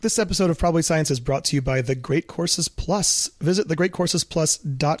This episode of Probably Science is brought to you by The Great Courses Plus. Visit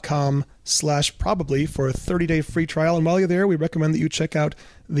thegreatcoursesplus.com/probably for a 30-day free trial. And while you're there, we recommend that you check out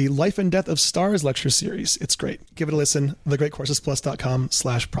the Life and Death of Stars lecture series. It's great. Give it a listen.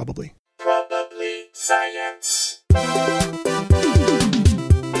 thegreatcoursesplus.com/probably. Probably Science.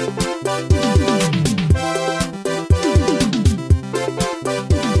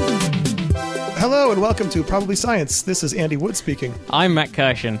 Hello and welcome to Probably Science. This is Andy Wood speaking. I'm Matt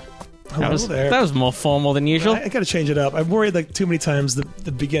Kirshen. Hello there. That was more formal than usual. I got to change it up. I'm worried like too many times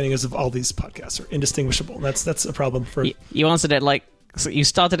the beginnings of all these podcasts are indistinguishable. That's a problem for... You answered it like... You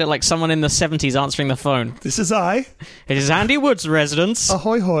started it like someone in the 70s answering the phone. This is I. It is Andy Wood's residence.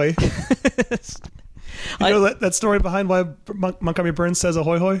 Ahoy hoy. You know that story behind why Montgomery Burns says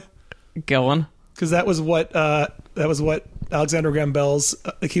ahoy hoy? Go on. Because that was what Alexander Graham Bell's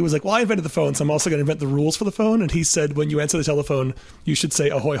he was like, well, I invented the phone, so I'm also going to invent the rules for the phone. And he said, when you answer the telephone, you should say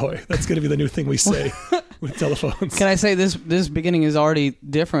ahoy hoy. That's going to be the new thing we say with telephones. Can I say this beginning is already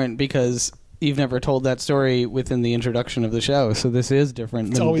different because you've never told that story within the introduction of the show, so this is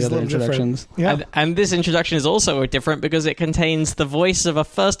different than the other introductions. Yeah. And this introduction is also different because it contains the voice of a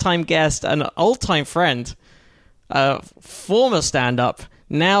first-time guest, an old-time friend, a former stand-up,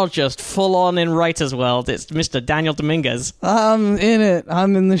 now just full-on in writer's world. It's Mr. Daniel Dominguez. I'm in it.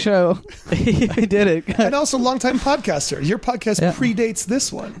 I'm in the show. I did it. And also longtime podcaster. Your podcast predates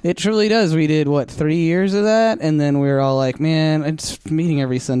this one. It truly does. We did, 3 years of that? And then we were all like, man, it's meeting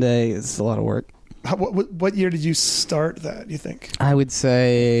every Sunday. It's a lot of work. What year did you start that, you think? I would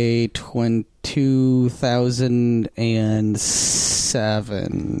say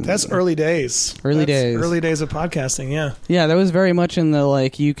 2007. That's early days. Early days of podcasting, yeah. Yeah, that was very much in the,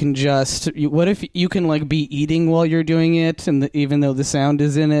 you can what if you can, be eating while you're doing it, and even though the sound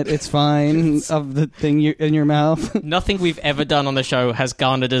is in it, it's fine of the thing in your mouth? Nothing we've ever done on the show has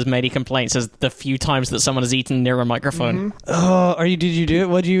garnered as many complaints as the few times that someone has eaten near a microphone. Mm-hmm. Oh, did you do it?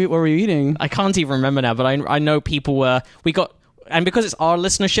 What were you eating? I can't even remember now, but I know people were... And because it's our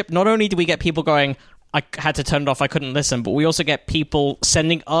listenership, not only do we get people going, I had to turn it off, I couldn't listen, but we also get people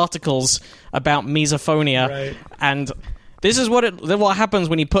sending articles about misophonia. Right. And this is what happens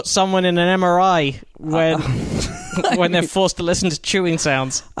when you put someone in an MRI when they're forced to listen to chewing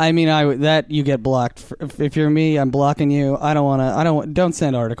sounds. I mean, you get blocked. If you're me, I'm blocking you. Don't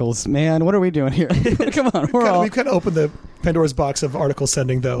send articles, man. What are we doing here? Come on, we kind of opened the Pandora's box of article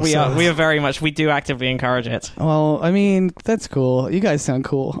sending, though. We are very much. We do actively encourage it. Well, I mean, that's cool. You guys sound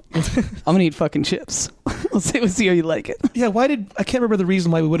cool. I'm gonna eat fucking chips. We'll see how you like it. Yeah, I can't remember the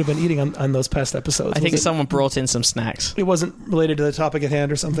reason why we would have been eating on those past episodes. I think someone brought in some snacks. It wasn't related to the topic at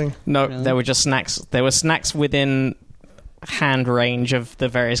hand or something? No, really? There were just snacks. There were snacks within hand range of the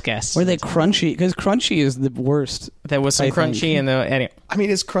various guests. Were they crunchy? Because crunchy is the worst. There was some crunchy and anyway. I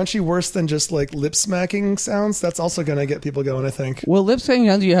mean, is crunchy worse than just lip smacking sounds? That's also going to get people going, I think. Well, lip smacking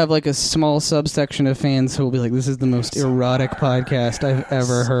sounds, you have a small subsection of fans who will be like, this is the most erotic podcast I've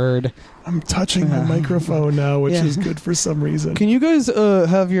ever heard. I'm touching my microphone now, which is good for some reason. Can you guys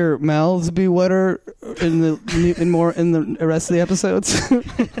have your mouths be wetter in the rest of the episodes?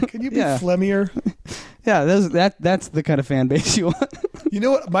 Can you be phlegmier? Yeah, that's the kind of fan base you want. You know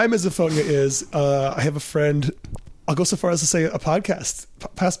what my misophonia is? I have a friend, I'll go so far as to say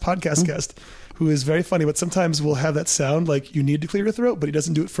past podcast guest, who is very funny, but sometimes will have that sound like you need to clear your throat, but he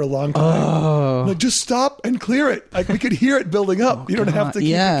doesn't do it for a long time. Oh. Like, just stop and clear it. We could hear it building up. You don't have to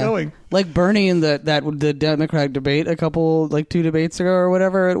keep it going. Like Bernie in the Democratic debate 2 debates ago or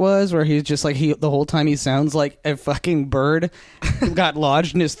whatever it was, where he's just the whole time he sounds like a fucking bird got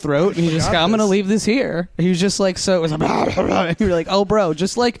lodged in his throat, and he's just I'm gonna leave this here. He was just so it was and you're like, oh bro,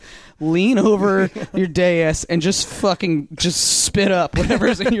 just lean over your dais and just spit up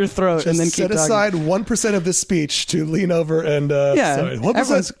whatever's in your throat, and then keep set aside 1% of this speech to lean over and sorry,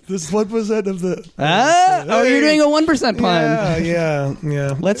 1%. This is 1% of the. You're doing a 1% pun. Yeah.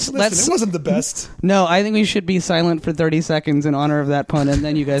 Listen, it wasn't the best. No, I think we should be silent for 30 seconds in honor of that pun, and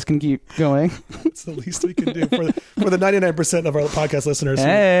then you guys can keep going. It's the least we can do for the 99% of our podcast listeners who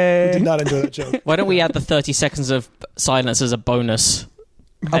did not enjoy that joke. Why don't we add the 30 seconds of silence as a bonus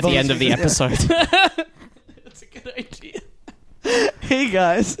at the end of the episode? That's a good idea. Hey,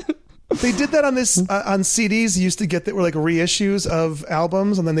 guys. They did that on on CDs. You used to get that were reissues of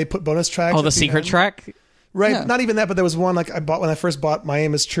albums, and then they put bonus tracks. Oh, the secret track? Right, yeah. Not even that, but there was one I bought when I first bought My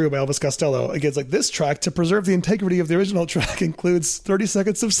Aim Is True by Elvis Costello. It gets this track, to preserve the integrity of the original track, includes 30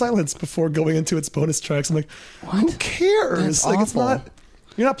 seconds of silence before going into its bonus tracks. I'm like, what? Who cares? That's awful. It's not...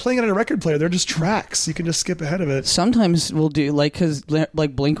 You're not playing it on a record player. They're just tracks. You can just skip ahead of it. Sometimes we'll do because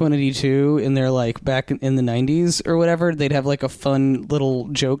like Blink-182 in their like back in the 90s or whatever, they'd have like a fun little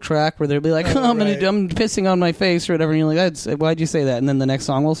joke track where they'd be like, I'm pissing on my face or whatever, and you're like, why'd you say that? And then the next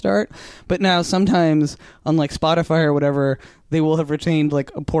song will start. But now sometimes on like Spotify or whatever, they will have retained like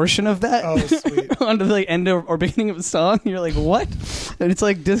a portion of that onto the end or beginning of the song. You're like, what? And it's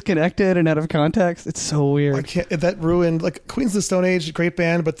like disconnected and out of context. It's so weird. That ruined, like, Queens of the Stone Age, great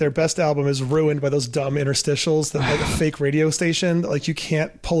band, but their best album is ruined by those dumb interstitials that like a fake radio station that, like, you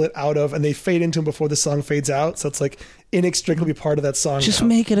can't pull it out of, and they fade into them before the song fades out. So it's like inextricably part of that song. Just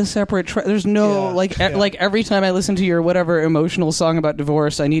make it a separate track. There's no like every time I listen to your whatever emotional song about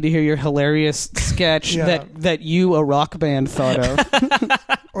divorce, I need to hear your hilarious sketch that you, a rock band, thought of.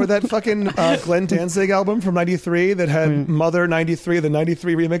 Or that fucking Glenn Danzig album from '93 that had Mother '93, the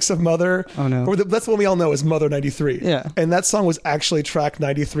 '93 remix of Mother. Oh no, that's the one we all know is Mother '93. Yeah, and that song was actually track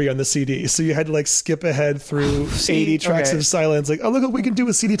 93 on the CD, so you had to like skip ahead through 80 tracks of silence. Like, oh, look what we can do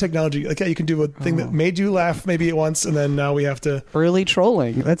with CD technology. Like, yeah, you can do a thing that made you laugh maybe at once, and then now we have to early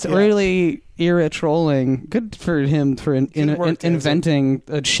trolling. That's early era trolling. Good for him for inventing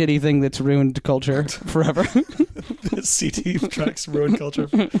a shitty thing that's ruined culture forever. CD tracks ruined culture.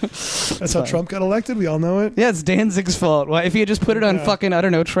 That's how Trump got elected. We all know it. Yeah, it's Danzig's fault. Why, if you just put it on fucking, I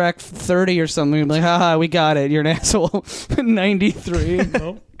don't know, track 30 or something, you'd be like, haha, we got it. You're an asshole. 93.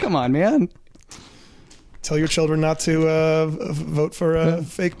 Nope. Come on, man. Tell your children not to vote for a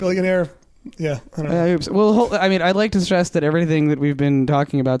fake billionaire. Yeah, I don't know. Well, I mean, I'd like to stress that everything that we've been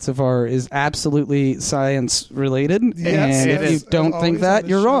talking about so far is absolutely science related. Yes, and if you don't think that,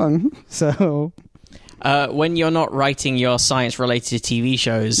 you're wrong. So, when you're not writing your science-related TV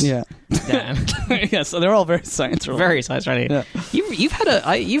shows, Dan, yeah, so they're all very science-related. Very science-related. Yeah. You've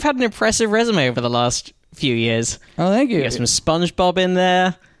had an impressive resume over the last few years. Oh, thank you. You got some SpongeBob in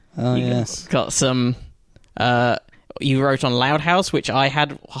there. Oh, yes. Got some. You wrote on Loud House, which I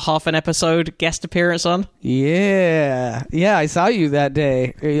had half an episode guest appearance on. Yeah, I saw you that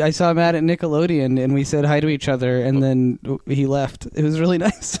day. I saw Matt at Nickelodeon, and we said hi to each other, and then he left. It was really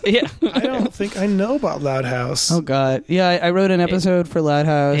nice. Yeah, I don't think I know about Loud House. Oh God, yeah, I wrote an episode for Loud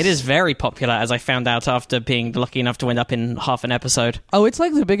House. It is very popular, as I found out after being lucky enough to end up in half an episode. Oh, it's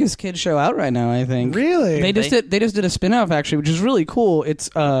like the biggest kids show out right now, I think. Really? They just did a spin-off actually, which is really cool. It's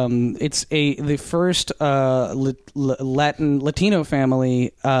the first Latino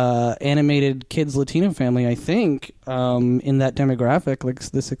family, animated kids Latino family, I think, in that demographic, like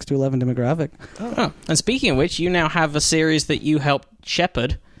the 6 to 11 demographic. Oh. And speaking of which, you now have a series that you helped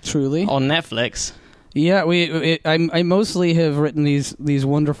shepherd. Truly. On Netflix. Yeah, I mostly have written these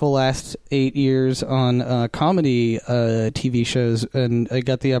wonderful last 8 years on comedy TV shows, and I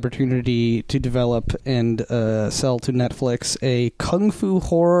got the opportunity to develop and sell to Netflix a kung fu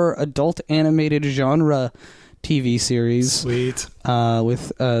horror adult animated genre TV series. Sweet.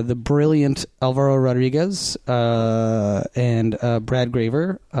 With the brilliant Alvaro Rodriguez and Brad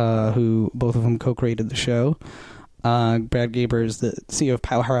Graver, who both of them co-created the show. Brad Graver is the CEO of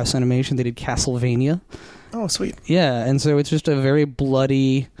Powerhouse Animation. They did Castlevania. Oh, sweet. Yeah, and so it's just a very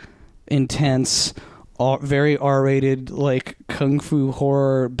bloody, intense, very R-rated, like, kung fu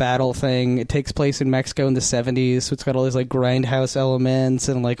horror battle thing. It takes place in Mexico in the 70s, so it's got all these, like, grindhouse elements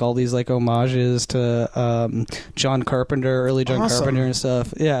and, like, all these, like, homages to John Carpenter, early John Carpenter and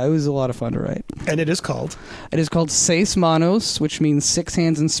stuff. Yeah, it was a lot of fun to write. And it is called? It is called Seis Manos, which means 6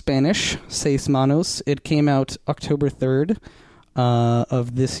 hands in Spanish. Seis Manos. It came out October 3rd.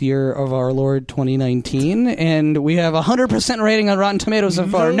 Of this year of our Lord 2019, and we have 100% rating on Rotten Tomatoes so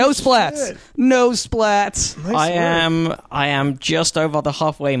far. No splats. No splats. Nice I am just over the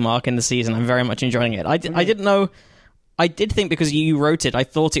halfway mark in the season. I'm very much enjoying it. I didn't know. I did think because you wrote it, I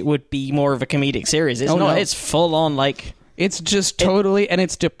thought it would be more of a comedic series. It's not. No. It's full on like. It's just totally, and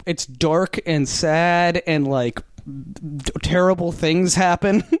it's dark and sad and like terrible things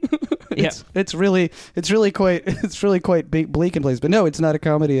happen. It's really quite bleak in place. But no, it's not a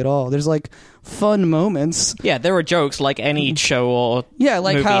comedy at all. There's like fun moments. Yeah, there are jokes like any show or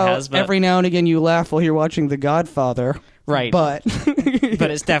like movie how has, but every now and again you laugh while you're watching The Godfather. Right. But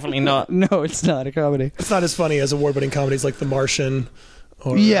it's definitely not. No, it's not a comedy. It's not as funny as award-winning comedies like The Martian.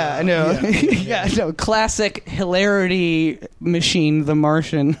 Or, classic hilarity machine, The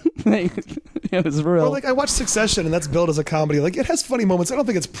Martian. It was real. Well, like I watched Succession, and that's billed as a comedy. Like it has funny moments. I don't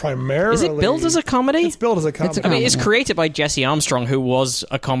think it's primarily. Is it billed as a comedy? It's billed as a comedy. I mean, it's created by Jesse Armstrong, who was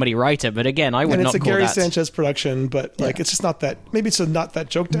a comedy writer. But again, I would not call that. And it's a Gary Sanchez production, but like it's just not that. Maybe it's not that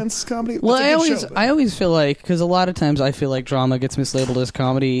joke dense comedy. Well, I always feel like because a lot of times I feel like drama gets mislabeled as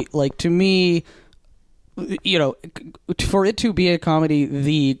comedy. Like to me. for it to be a comedy,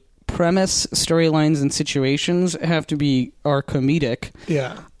 the premise, storylines, and situations are comedic.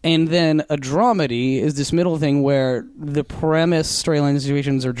 Yeah. And then a dramedy is this middle thing where the premise, storylines, and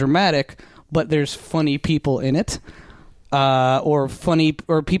situations are dramatic, but there's funny people in it, or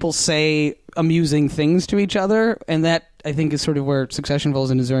people say amusing things to each other, and that I think is sort of where Succession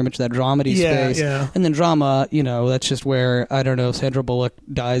falls into very much that dramedy space. Yeah. And then drama, that's just where, I don't know, Sandra Bullock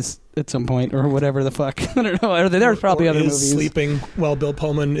dies at some point or whatever the fuck. I don't know. There's probably other movies. Sleeping while Bill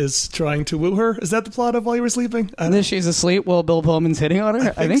Pullman is trying to woo her. Is that the plot of While You Were Sleeping? And then she's asleep while Bill Pullman's hitting on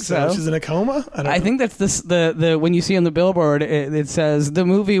her? I think so. She's in a coma? I think that's the when you see on the billboard, it says the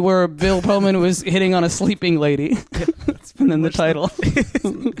movie where Bill Pullman was hitting on a sleeping lady. And then the title.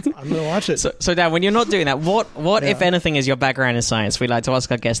 I'm going to watch it. So Dan, when you're not doing that, what if anything, is your background in science? We like to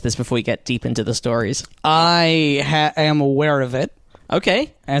ask our guests this before we get deep into the stories. I am aware of it.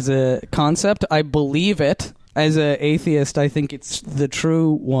 Okay. As a concept, I believe it. As an atheist, I think it's the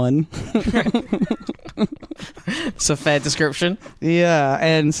true one. It's a fair description. Yeah,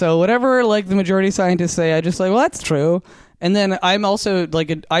 and so whatever the majority of scientists say, I just well, that's true. And then I'm also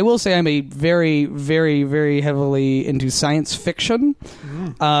I will say I'm a very, very, very heavily into science fiction,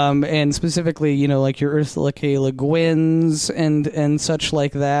 and specifically, your Ursula K. Le Guin's and such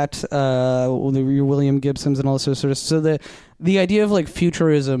like that, your William Gibson's and all this sort of. So the idea of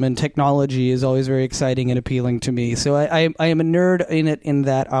futurism and technology is always very exciting and appealing to me. So I am a nerd in it, in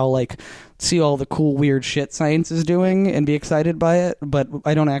that I'll see all the cool weird shit science is doing and be excited by it, but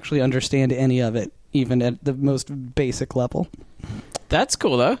I don't actually understand any of it, even at the most basic level. That's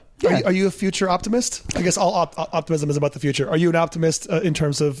cool, though. Yeah. Are you a future optimist? I guess all optimism is about the future. Are you an optimist in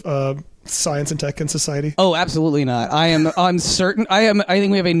terms of science and tech and society? Oh, absolutely not. I'm certain. I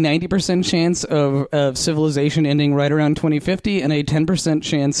think we have a 90% chance of civilization ending right around 2050, and a 10%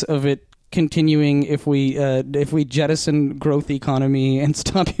 chance of it continuing if we jettison growth economy and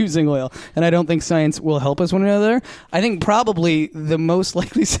stop using oil. And I don't think science will help us one another. I think probably the most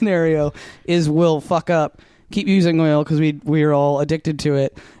likely scenario is we'll fuck up, keep using oil because we're all addicted to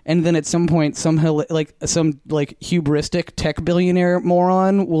it, and then at some point some hubristic tech billionaire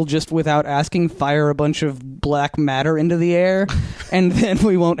moron will just, without asking, fire a bunch of black matter into the air, and then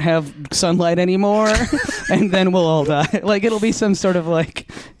we won't have sunlight anymore, and then we'll all die. It'll be some sort of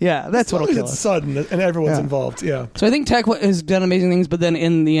that's what'll kill us. It's sudden and everyone's involved. Yeah. So I think tech has done amazing things, but then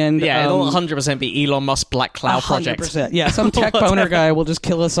in the end, it'll 100% be Elon Musk Black Cloud 100%. project. Yeah, some tech boner guy will just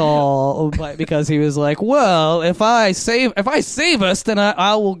kill us all because he was well, if I save us, then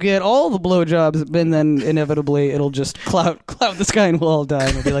I will get all the blowjobs, and then inevitably it'll just cloud the sky and we'll all die,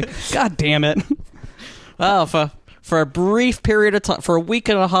 and we'll be like, God damn it. Well, for a brief period of time, for a week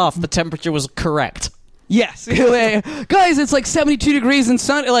and a half, the temperature was correct. Yes. Guys, it's 72 degrees in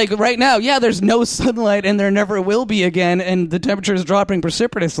sun right now. Yeah, there's no sunlight and there never will be again, and the temperature is dropping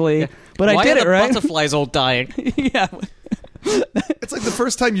precipitously. Yeah. But Why I did are it, right? Butterflies all dying. Yeah. It's the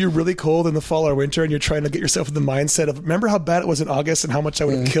first time you're really cold in the fall or winter, and you're trying to get yourself in the mindset of, remember how bad it was in August and how much I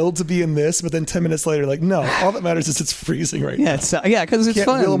would have killed to be in this, but then 10 minutes later, no, all that matters is it's freezing right now. Because it's I can't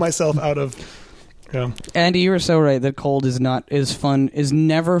fun. will myself out of. Yeah. Andy, you were so right that cold is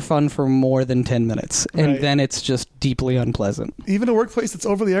never fun for more than 10 minutes, and then it's just deeply unpleasant. Even a workplace that's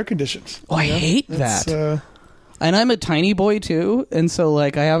overly air conditioned. Oh, I hate that. And I'm a tiny boy too, and so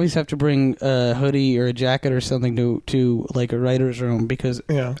I always have to bring a hoodie or a jacket or something to a writer's room, because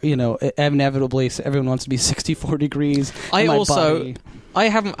inevitably everyone wants to be 64 degrees.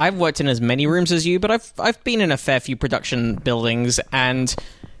 I've worked in as many rooms as you, but I've been in a fair few production buildings, and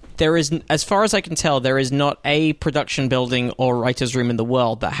there is, as far as I can tell, there is not a production building or writer's room in the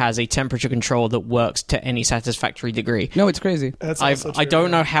world that has a temperature control that works to any satisfactory degree. No, it's crazy. I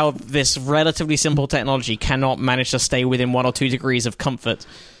don't know how this relatively simple technology cannot manage to stay within 1 or 2 degrees of comfort.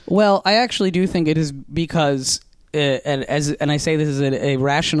 Well, I actually do think it is because, and I say this as a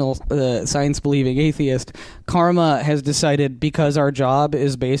rational, science-believing atheist, karma has decided, because our job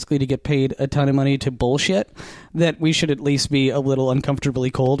is basically to get paid a ton of money to bullshit, that we should at least be a little uncomfortably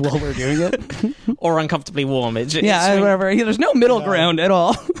cold while we're doing it. Or uncomfortably warm. Whatever. There's no middle ground at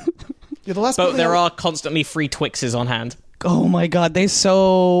all. But there are constantly free Twixes on hand. Oh my God, they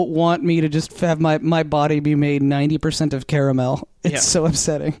so want me to just have my body be made 90% of caramel. It's so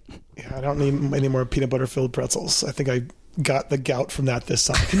upsetting. Yeah, I don't need any more peanut butter filled pretzels. I think I got the gout from that this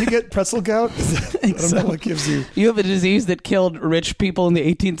summer. Can you get pretzel gout? I don't know what gives you. You have a disease that killed rich people in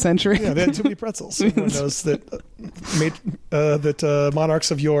the 18th century. Yeah, they had too many pretzels. Everyone knows that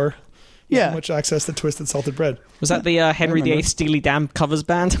monarchs of yore Not much access to twisted salted bread. Was that the Henry VIII Steely Dan covers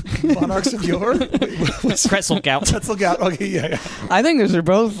band? Monarchs of Yore? Pretzel Gout. Pretzel Gout. Okay, yeah. I think those are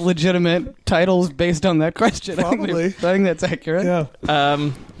both legitimate titles based on that question. Probably. I think that's accurate. Yeah.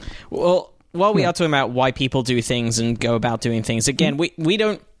 Well, while we are talking about why people do things and go about doing things, again, we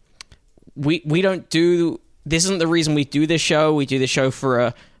don't do. This isn't the reason we do this show. We do this show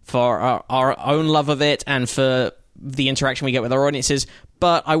for our own love of it and for the interaction we get with our audiences.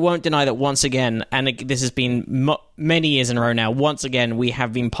 But I won't deny that once again, and this has been many years in a row now, once again, we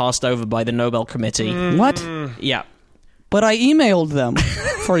have been passed over by the Nobel Committee. What? Yeah. But I emailed them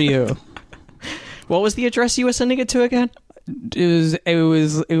for you. What was the address you were sending it to again? It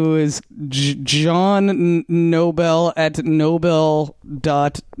was John Nobel at Nobel.Nobel.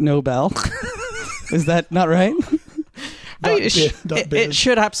 Is that not right? It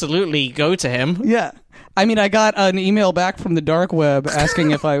should absolutely go to him. Yeah. I mean, I got an email back from the dark web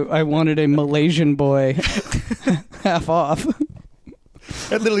asking if I wanted a Malaysian boy half off.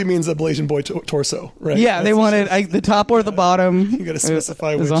 That literally means a Malaysian boy torso, right? Yeah, they wanted the top or the bottom. You got to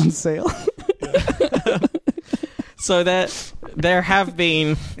specify which which. is on sale. So there have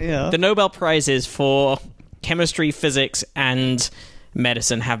been the Nobel Prizes for chemistry, physics, and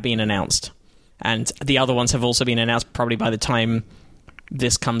medicine have been announced. And the other ones have also been announced probably by the time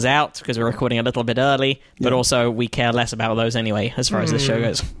this comes out, because we're recording a little bit early, but also we care less about those anyway as far as this show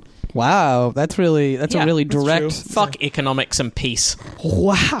goes. Wow, that's a really direct. true. Fuck economics and peace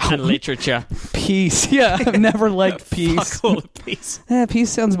Wow, and literature. peace. Yeah, I've never liked peace. Fuck all of peace. Yeah, peace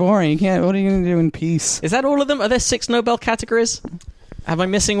sounds boring. You can't. What are you going to do in peace? Is that all of them? Are there 6 Nobel categories? Am I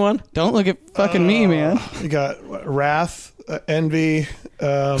missing one? Don't look at fucking me, man. You got wrath, envy,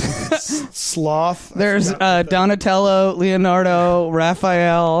 sloth. There's Donatello, Leonardo,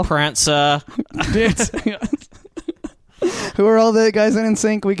 Raphael. Prancer. Who are all the guys in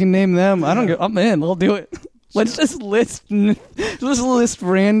NSYNC? We can name them. I don't go. I'm in. We'll do it. Let's just list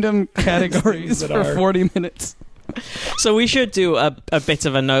random categories for 40 minutes. So we should do a bit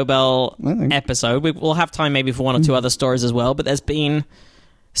of a Nobel I think. episode. We'll have time maybe for one or two other stories as well. But there's been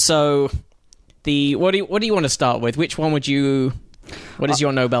what do you want to start with? Which one would you? What is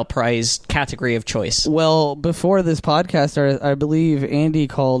your Nobel Prize category of choice? Well, before this podcast, I believe Andy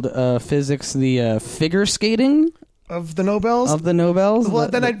called physics the figure skating Of the Nobels? of the Nobels. Well,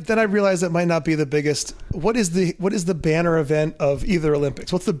 then I realized that might not be the biggest. What is the banner event of either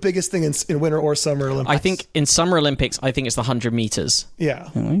Olympics? What's the biggest thing in winter or summer Olympics? I think in Summer Olympics, I think it's the 100 meters. Yeah.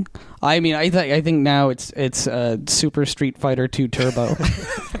 I mean, I think now it's Super Street Fighter 2 Turbo.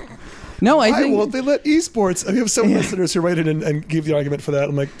 No, I Why think won't they let esports? I mean, we have some listeners who write in and give the argument for that.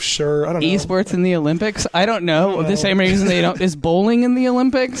 I'm like, sure, I don't know. esports in the Olympics. I don't know. The same reason they don't is bowling in the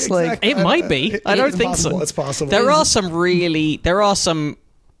Olympics. Exactly. It might be. I don't think so. It's possible. There are some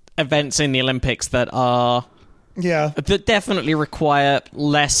events in the Olympics that definitely require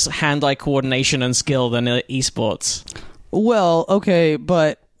less hand-eye coordination and skill than esports. Well, okay,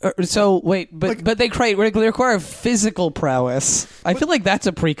 but but they require physical prowess. I feel like that's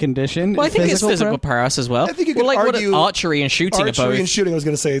a precondition. Well, I think it's physical prowess as well. I think you could what argue archery and shooting are both. Archery and shooting, I was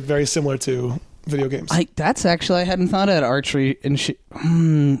going to say, very similar to video games. I hadn't thought of archery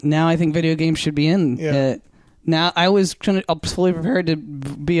and now I think video games should be in. Yeah. Now I was fully prepared to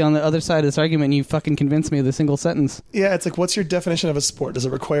be on the other side of this argument, and you fucking convinced me with a single sentence. Yeah, it's like, what's your definition of a sport? Does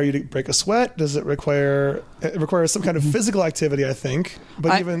it require you to break a sweat? Does it require some kind of physical activity? I think,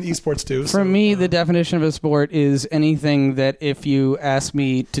 but even esports do. For me, the definition of a sport is anything that if you ask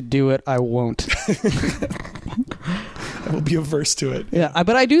me to do it, I won't. I will be averse to it. Yeah,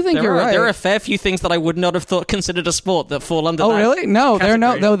 but I do think you're right. There are a fair few things that I would not have thought considered a sport that fall under. Oh, that really? No,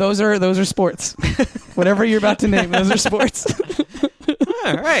 category. no. Those are sports. Whatever you're about to name, those are sports.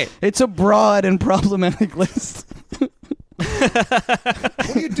 All right. It's a broad and problematic list.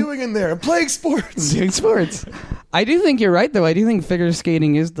 What are you doing in there? I'm playing sports. Doing sports. I do think you're right, though. I do think figure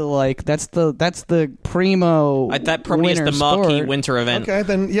skating is that's the primo. That probably is the marquee sport. winter event. Okay,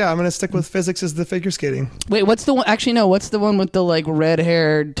 then I'm going to stick with physics as the figure skating. Wait, what's the one? Actually, no. What's the one with the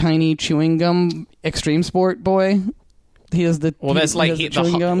red-haired, tiny chewing gum extreme sport boy? He has the there's the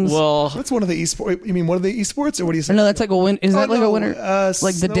chewing gums. That's one of the esports. You mean one of the esports, or what do you say? No, that's like a win. Is that like a winner?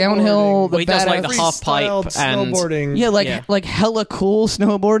 Like the downhill, the he does like the half pipe and snowboarding. Yeah, like hella cool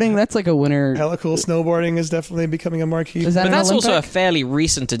snowboarding. That's like a winner. Hella cool snowboarding is definitely becoming a marquee. Is that but that's Olympic? also a fairly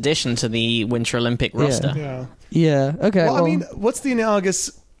recent addition to the Winter Olympic roster. Yeah. Yeah. Okay. Well, I mean, what's the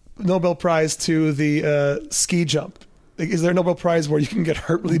analogous Nobel Prize to the ski jump? Like, is there a Nobel Prize where you can get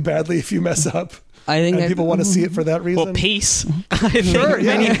hurt really badly if you mess up? I think and that- people want to see it for that reason. Or peace. I think Sure,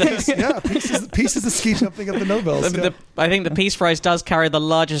 many yeah, of the- peace is the ski jumping of the Nobels. Yeah. I think the Peace Prize does carry the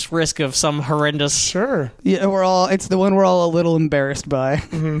largest risk of some horrendous. Sure. Yeah, it's the one we're all a little embarrassed by.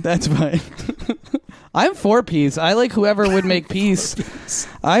 That's fine. I'm for peace. I like whoever would make peace.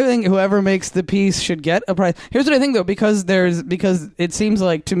 I think whoever makes the peace should get a prize. Here's what I think though, because it seems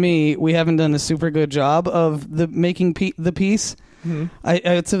like to me we haven't done a super good job of making the peace.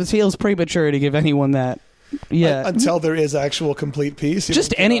 It feels premature to give anyone that. Yeah. Until there is actual complete peace. You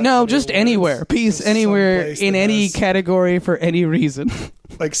Just don't give out just awards. anywhere. Peace There's anywhere someplace in that any has- category for any reason.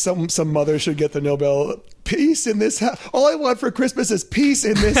 Like some mother should get the Nobel. Peace in this house. All I want for Christmas is peace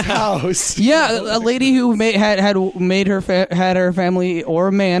in this house. Yeah, a lady who had her family, or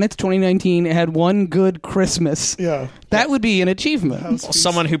a man, it's 2019, had one good Christmas. Yeah. That would be an achievement. House Or peace.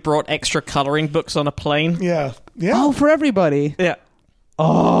 someone who brought extra coloring books on a plane. Yeah. Yeah. Oh, for everybody. Yeah.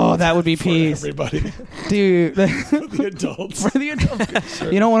 Oh, that would be For peace. everybody. Dude. The adults. For the adults.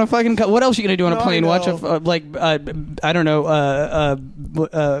 You don't want to fucking... What else are you going to do on No, a plane? I Watch know. I don't know,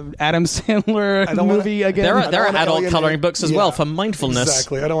 Adam Sandler I don't wanna- movie again? There I are don't wanna adult alienate- coloring books as Yeah. well for mindfulness.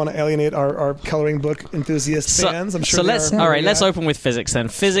 Exactly. I don't want to alienate our coloring book enthusiast fans. I'm sure so they let's are. all right. Let's Yeah. open with physics then.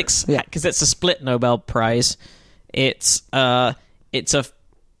 Physics, Yeah. because it's a split Nobel Prize. It's a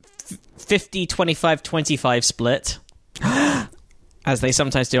 50, 25, 25 split, as they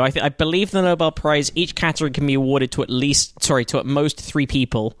sometimes do. I believe the Nobel Prize, each category can be awarded to at most 3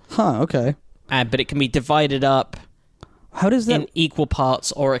 people, Huh, okay. but it can be divided up How does that... in equal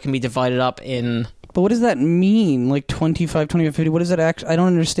parts, or it can be divided up in. But what does that mean? Like 25, 25, 50? What does that actually... I don't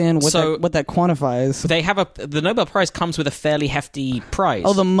understand what that quantifies. They have the Nobel Prize comes with a fairly hefty prize.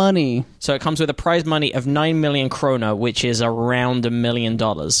 Oh, the money. So it comes with a prize money of 9 million krona, which is around $1 million.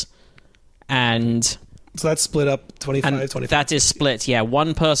 And So that's split up 25, 25. that is split. Yeah,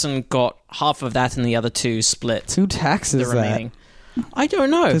 one person got half of that and the other two split Who taxes the that? remaining. I don't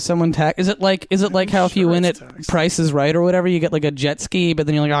know. Does someone tax? Is it like how if you sure win it's at taxed. Price is Right or whatever, you get like a jet ski, but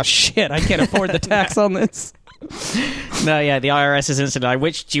then you're like, oh shit, I can't afford the tax on this. No, yeah, the IRS is instant.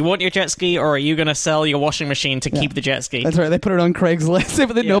 Which do you want your jet ski, or are you going to sell your washing machine to keep the jet ski? That's right. They put it on Craigslist. They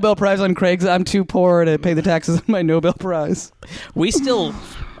put the Yeah. Nobel Prize on Craigslist. I'm too poor to pay the taxes on my Nobel Prize. We've still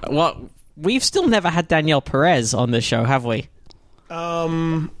never had Danielle Perez on this show, have we?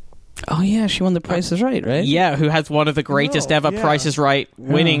 Oh yeah, she won the Price is Right, right? Yeah, who has one of the greatest No, ever yeah. Price is Right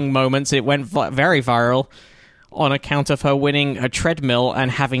winning moments. It went very viral on account of her winning a treadmill and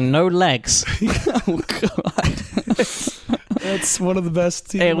having no legs. Oh god. That's one of the best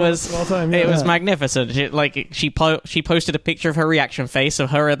TV It moments was of all time. It yeah. was magnificent. She posted a picture of her reaction face of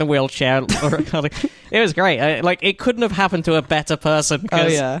her in the wheelchair. It was great. It couldn't have happened to a better person. Oh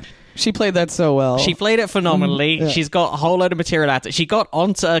 'cause yeah. She played that so well. She played it phenomenally. Yeah. She's got a whole load of material out there. She got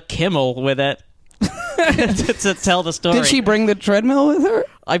onto Kimmel with it to tell the story. Did she bring the treadmill with her?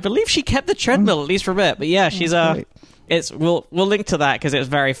 I believe she kept the treadmill at least for a bit. But yeah, she's great. we'll link to that because it was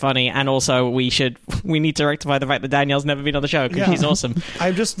very funny, and also we need to rectify the fact that Danielle's never been on the show because Yeah. she's awesome.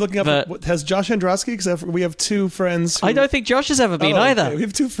 I'm just looking up. But- Has Josh Androsky? Because we have two friends. Who, I don't think Josh has ever been Oh, either. okay. We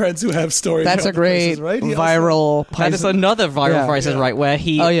have two friends who have stories. That's about a the prices, great right? He also- viral. That is another viral Yeah. Price is Right where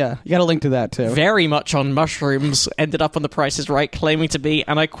he Oh yeah, you got to link to that too. very much on mushrooms ended up on the Price is Right, claiming to be,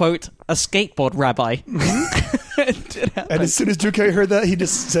 and I quote, a skateboard rabbi. And as soon as Drew Carey heard that, he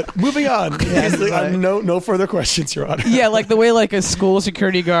just said, "Moving on." He's like, right. no further questions, Your Honor. Yeah, like the way like a school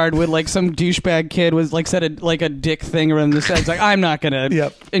security guard would like some douchebag kid was like said a dick thing around the side. It's like I'm not gonna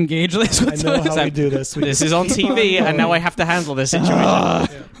Yep. engage this I with know someone. how we do this. We This is on TV, and now I have to handle this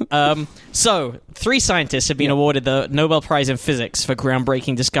situation. So, 3 scientists have been awarded the Nobel Prize in Physics for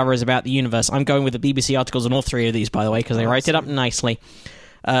groundbreaking discoveries about the universe. I'm going with the BBC articles on all 3 of these, by the way, because they write it up nicely.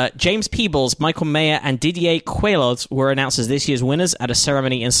 James Peebles, Michael Mayer, and Didier Queloz were announced as this year's winners at a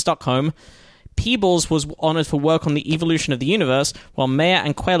ceremony in Stockholm. Peebles was honoured for work on the evolution of the universe, while Mayer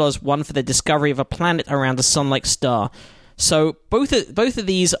and Queloz won for the discovery of a planet around a sun-like star. So both of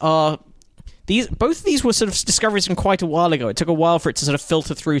these are... both of these were sort of discoveries from quite a while ago. It took a while for it to sort of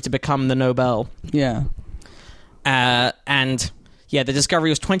filter through to become the Nobel. Yeah. And yeah, the discovery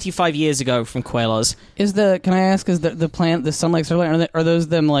was 25 years ago from Queloz. Can I ask? Is the planet the sun like starlight? Are those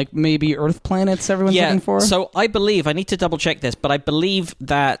them like maybe Earth planets everyone's looking for? So I need to double check this, but I believe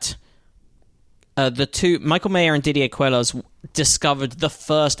that the two, Michael Mayer and Didier Queloz, discovered the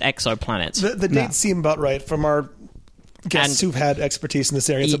first exoplanets. The dates seem about right from our guests And- who've had expertise in this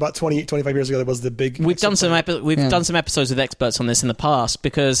area. It's about 25 years ago. That was the big. We've done some exoplanets. done some episodes with experts on this in the past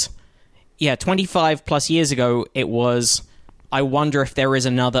because, 25 plus years ago, it was. I wonder if there is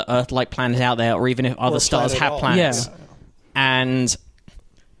another Earth-like planet out there, or even if other stars planet at have all. planets. Yeah. And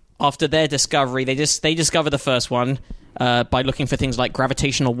after their discovery, they discover the first one by looking for things like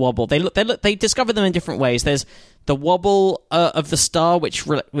gravitational wobble. They discover them in different ways. There's the wobble of the star,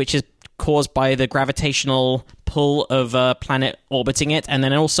 which is caused by the gravitational pull of a planet orbiting it, and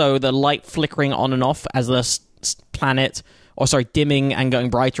then also the light flickering on and off as the planet, dimming and going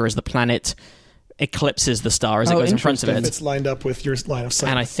brighter as the planet eclipses the star as it goes in front of it. It's lined up with your line of sight.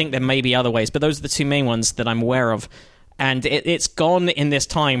 And I think there may be other ways, but those are the two main ones that I'm aware of. And it's gone in this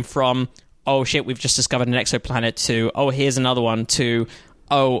time from, oh shit, we've just discovered an exoplanet, to, oh, here's another one, to,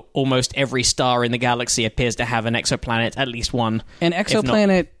 oh, almost every star in the galaxy appears to have an exoplanet, at least one. An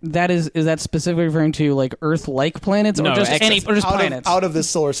exoplanet, is that specifically referring to like Earth-like planets, or just planets out of this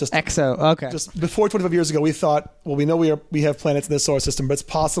solar system? Okay. Just before 25 years ago, we thought, well, we know we have planets in this solar system, but it's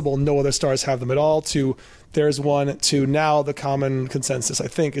possible no other stars have them at all. To there's one. To now, the common consensus, I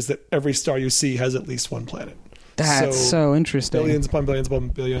think, is that every star you see has at least one planet. That's so interesting. Billions upon billions upon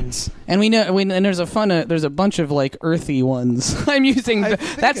billions. And we know, and there's a bunch of like earthy ones. I'm using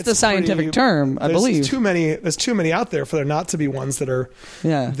that's the scientific term, I believe. There's too many out there for there not to be ones that are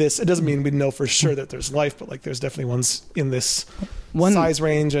this. It doesn't mean we know for sure that there's life, but like there's definitely ones in this size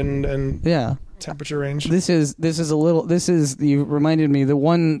range and temperature range. You reminded me, the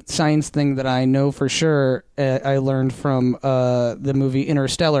one science thing that I know for sure I learned from the movie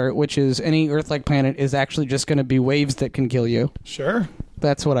Interstellar, which is any Earth-like planet is actually just going to be waves that can kill you. Sure.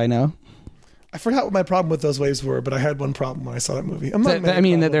 That's what I know. I forgot what my problem with those waves were, but I had one problem when I saw that movie.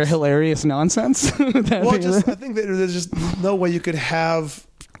 That they're hilarious nonsense? I think that there's just no way you could have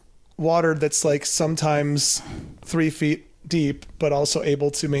water that's like sometimes 3 feet deep, but also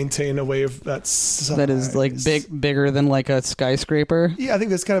able to maintain a wave that is like bigger than like a skyscraper. Yeah, I think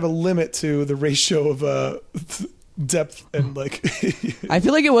there's kind of a limit to the ratio of depth and like. I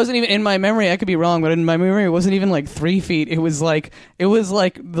feel like it wasn't even in my memory. I could be wrong, but in my memory, it wasn't even like 3 feet. It was like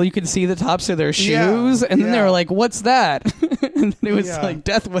you could see the tops of their shoes, and then they were like, "What's that?" And it was like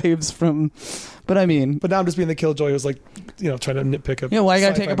death waves from. But I mean, now I'm just being the killjoy who's like, trying to nitpick a. Yeah, I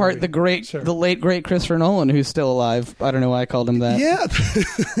got to take apart the late great Christopher Nolan, who's still alive. I don't know why I called him that. Yeah,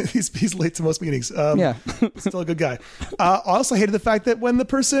 he's late to most meetings. Still a good guy. I also hated the fact that when the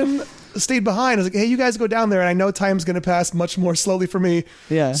person stayed behind, I was like, hey, you guys go down there, and I know time's going to pass much more slowly for me.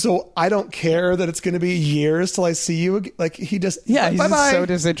 Yeah. So I don't care that it's going to be years till I see you again. Like he just he's just so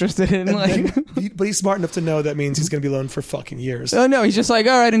disinterested in but he's smart enough to know that means he's going to be alone for fucking years. Oh no, he's just like,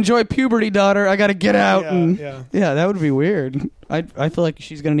 all right, enjoy puberty, daughter. I got to get out. Yeah, that would be weird. I feel like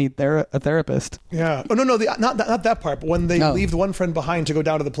she's going to need a therapist. Yeah. Oh no, not that part. But when they leave the one friend behind to go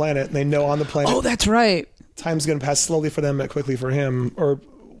down to the planet, and they know on the planet. Oh, that's right. Time's going to pass slowly for them, but quickly for him, or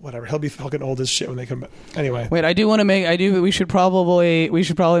whatever. He'll be fucking old as shit when they come back. Anyway. Wait, we should probably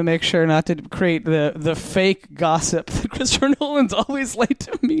make sure not to create the fake gossip that Christopher Nolan's always late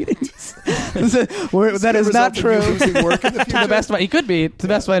to meetings. That is not true. Work in the he could be. To the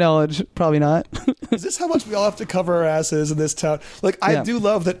best of my knowledge, probably not. Is this how much we all have to cover our asses in this town? Like, I do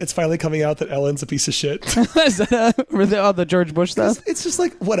love that it's finally coming out that Ellen's a piece of shit. Is that the George Bush stuff? It's just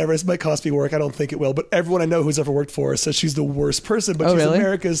like, whatever. It might cost me work. I don't think it will. But everyone I know who's ever worked for her says she's the worst person, but she's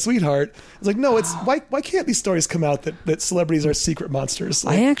America's sweetheart. It's like, no, it's why can't these stories come out that celebrities are secret monsters?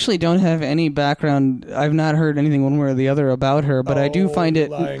 Like, I actually don't have any background. I've not heard anything one way or the other about her, but I do find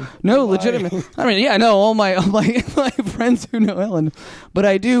it legitimate. I mean, all my friends who know Ellen, but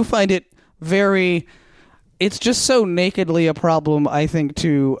I do find it very. It's just so nakedly a problem, I think,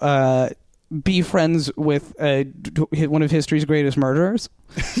 to be friends with one of history's greatest murderers.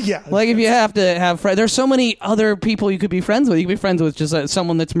 Yeah. Like, if you have to have friends, there's so many other people you could be friends with. You could be friends with just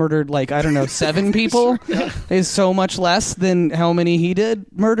someone that's murdered, like, I don't know, 7 people. Is so much less than how many he did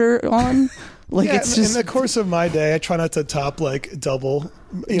murder on. Like, it's just in the course of my day, I try not to top like double.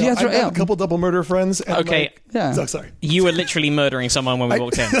 I have a couple double murder friends. And sorry. You were literally murdering someone when we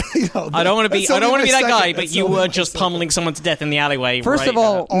walked in. I don't want to be that guy, but you were just pummeling someone to death in the alleyway. First of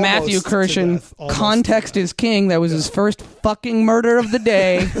all, Matthew Kirshen, context is king. That was his first fucking murder of the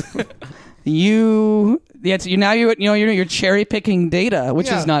day. You're cherry picking data,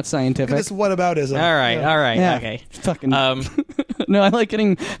 which is not scientific. This whataboutism. All right, okay. Fucking. No, I like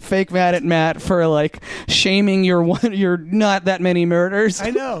getting fake mad at Matt for like shaming your not that many murders. I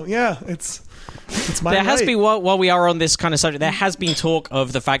know. Yeah, it's my. There has been while we are on this kind of subject, there has been talk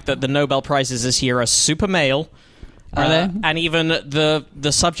of the fact that the Nobel Prizes this year are super male. Are they? And even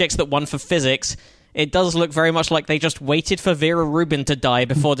the subjects that won for physics. It does look very much like they just waited for Vera Rubin to die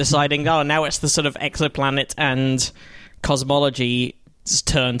before deciding, now it's the sort of exoplanet and cosmology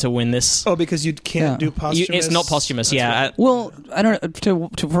turn to win this. Oh, because you can't do posthumous. It's not posthumous. Yeah. Well, I don't.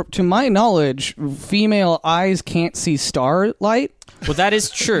 To my knowledge, female eyes can't see starlight. Well, that is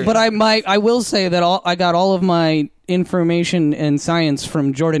true. But I will say that I got all of my information and science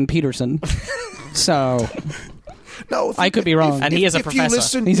from Jordan Peterson. So No, I could be wrong. And he is a if you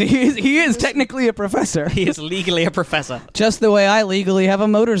professor. listen- he is technically a professor. He is legally a professor. Just the way I legally have a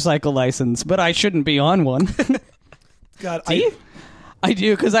motorcycle license, but I shouldn't be on one. God, Do you? I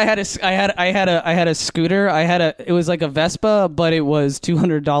do, because I had a scooter. It was like a Vespa, but it was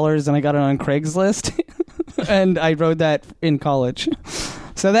 $200, and I got it on Craigslist, and I rode that in college.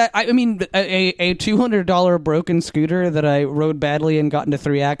 So that a $200 broken scooter that I rode badly and got into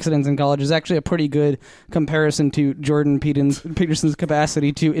 3 accidents in college is actually a pretty good comparison to Jordan Peterson's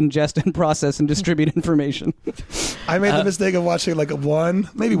capacity to ingest and process and distribute information. I made the mistake of watching like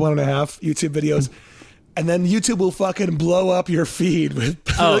maybe 1.5 YouTube videos. And then YouTube will fucking blow up your feed with.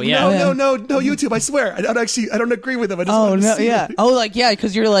 Oh, like, yeah. No, YouTube. I swear, I don't agree with them. I just Oh want to no, see yeah. it. Oh,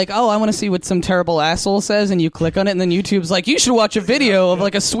 because you're like, I want to see what some terrible asshole says, and you click on it, and then YouTube's like, you should watch a video of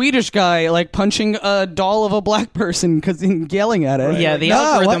like a Swedish guy like punching a doll of a black person because yelling at it. Yeah, the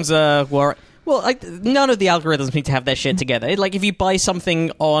Nah, what? algorithms were. Well, none of the algorithms need to have their shit together. Like, if you buy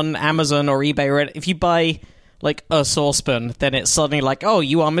something on Amazon or eBay, or if you buy like a saucepan, then it's suddenly like, oh,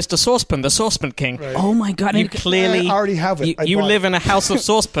 you are Mr. Saucepan, the saucepan king. Right. Oh my god! You and- clearly I already have it. I You bought live it. in a house of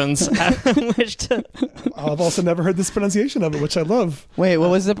saucepans. Which I've also never heard this pronunciation of it, which I love. Wait,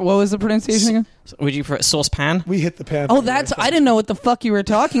 what was the pronunciation again? would you prefer saucepan? We hit the pan. Oh, I didn't know what the fuck you were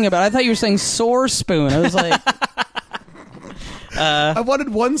talking about. I thought you were saying sore spoon. I was like, I wanted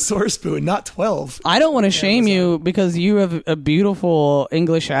 1 sore spoon, not 12. I don't want to shame you because you have a beautiful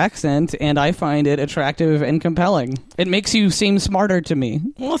English accent, and I find it attractive and compelling. It makes you seem smarter to me.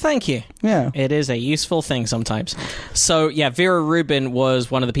 Well, thank you. Yeah. It is a useful thing sometimes. So, yeah, Vera Rubin was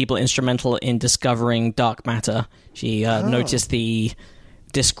one of the people instrumental in discovering dark matter. She noticed the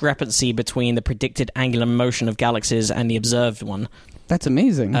discrepancy between the predicted angular motion of galaxies and the observed one. That's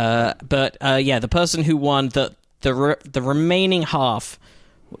amazing. But the person who won the remaining half,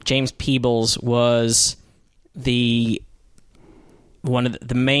 James Peebles, was the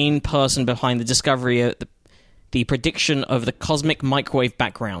main person behind the discovery of the prediction of the cosmic microwave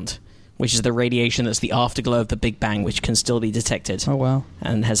background, which is the radiation that's the afterglow of the Big Bang, which can still be detected. Oh wow!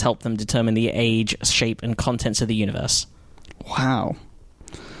 And has helped them determine the age, shape, and contents of the universe. Wow.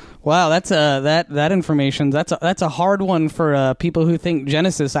 Wow, that's that information. That's a hard one for people who think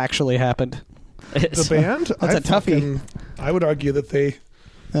Genesis actually happened. The band? That's a toughie. I would argue that they...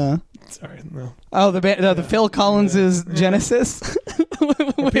 Sorry, no. Oh, the Phil Collins's Genesis.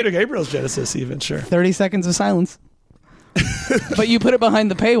 Or Peter Gabriel's Genesis, even, sure. 30 seconds of silence. But you put it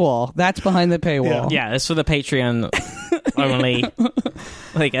behind the paywall. That's behind the paywall. Yeah, it's for the Patreon only.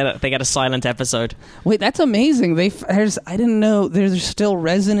 They get a silent episode. Wait, that's amazing. I didn't know there's still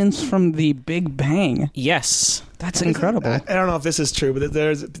resonance from the Big Bang. Yes. That's incredible. I don't know if this is true, but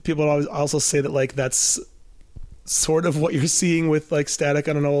there's people always also say that like that's sort of what you're seeing with like static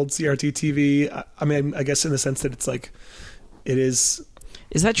on an old CRT TV. I mean, I guess in the sense that it's like it is.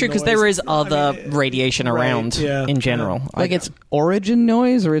 Is that true? Because Noise. there is I other mean, radiation right, around yeah, in general. yeah. Like it's origin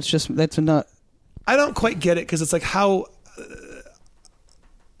noise, or it's just that's not. I don't quite get it because it's like how.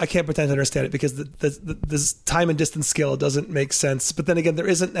 I can't pretend to understand it because this time and distance scale doesn't make sense. But then again, there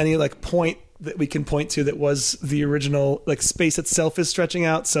isn't any like point that we can point to that was the original. Like space itself is stretching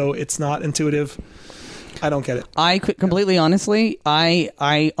out, so it's not intuitive. I don't get it. I could completely honestly,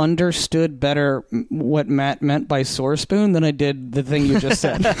 I understood better what Matt meant by sore spoon than I did the thing you just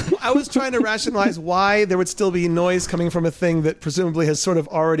said. I was trying to rationalize why there would still be noise coming from a thing that presumably has sort of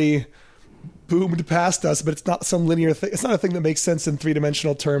already boomed past us, but it's not some linear thing. It's not a thing that makes sense in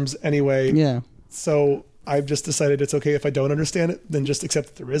 3-dimensional terms anyway. Yeah. So I've just decided it's okay if I don't understand it, then just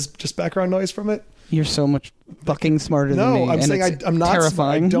accept that there is just background noise from it. You're so much fucking smarter than me. No, I'm and saying it's I'm not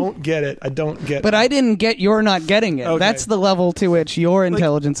terrifying. smart. I don't get it. I don't get But I didn't get you're not getting it. Okay. That's the level to which your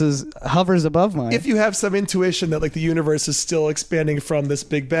intelligence hovers above mine. If you have some intuition that like the universe is still expanding from this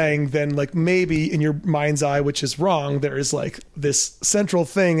Big Bang, then like maybe in your mind's eye, which is wrong, there is like this central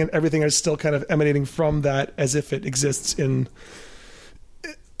thing and everything is still kind of emanating from that as if it exists in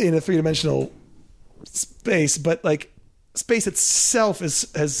a 3-dimensional space. But like space itself has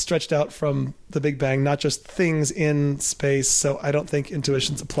stretched out from the Big Bang, not just things in space. So I don't think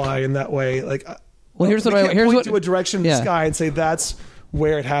intuitions apply in that way. Like, Well, here's we what I can't here's point what to a direction in yeah. the sky and say that's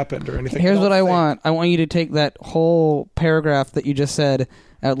where it happened or anything. Here's what I think. want. I want you to take that whole paragraph that you just said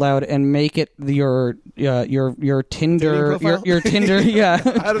out loud and make it your Tinder profile? your Tinder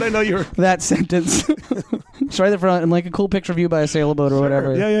How did I know you were? that sentence. Try the front and like a cool picture of you by a sailboat or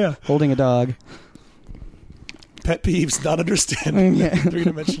whatever. Yeah. Holding a dog. Pet peeves, not understanding Yeah. the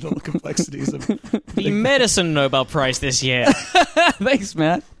three-dimensional complexities of The Medicine Nobel Prize this year. Thanks,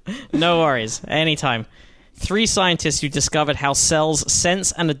 Matt. No worries. Anytime. 3 scientists who discovered how cells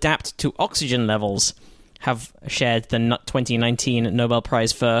sense and adapt to oxygen levels have shared the 2019 Nobel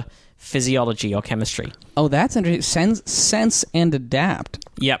Prize for Physiology or Chemistry. Oh, that's interesting. Sense and adapt.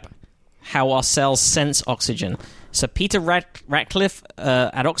 Yep. How our cells sense oxygen. So Peter Ratcliffe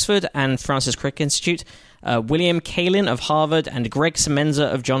at Oxford and Francis Crick Institute, William Kalin of Harvard, and Greg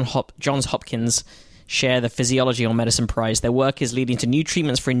Semenza of Johns Hopkins share the Physiology or Medicine Prize. Their work is leading to new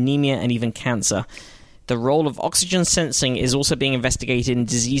treatments for anemia and even cancer. The role of oxygen sensing is also being investigated in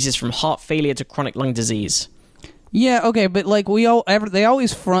diseases from heart failure to chronic lung disease. Yeah, okay, but like they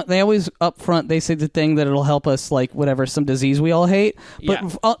always up front they say the thing that it'll help us like whatever some disease we all hate. But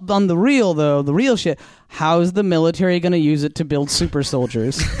Yeah. on the real though, the real shit, how's the military going to use it to build super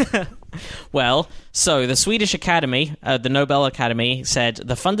soldiers? Well, so the Swedish Academy, the Nobel Academy, said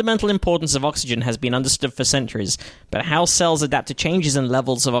the fundamental importance of oxygen has been understood for centuries, but how cells adapt to changes in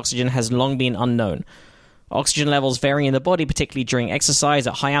levels of oxygen has long been unknown. Oxygen levels vary in the body, particularly during exercise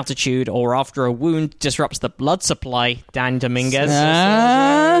at high altitude or after a wound disrupts the blood supply, Dan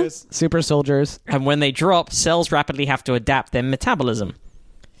Dominguez. Super soldiers. And when they drop, cells rapidly have to adapt their metabolism.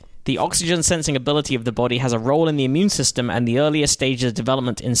 The oxygen sensing ability of the body has a role in the immune system and the earlier stages of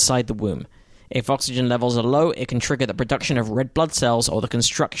development inside the womb. If oxygen levels are low, it can trigger the production of red blood cells or the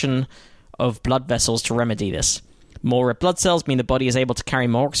construction of blood vessels to remedy this. More red blood cells mean the body is able to carry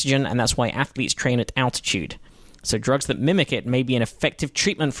more oxygen, and that's why athletes train at altitude. So drugs that mimic it may be an effective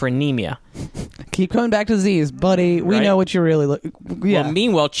treatment for anemia. Keep coming back to disease, buddy. We Right. know what you really look. Yeah. Well,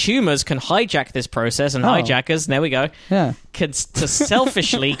 meanwhile, tumors can hijack this process, and Oh. hijackers, there we go, Yeah. can to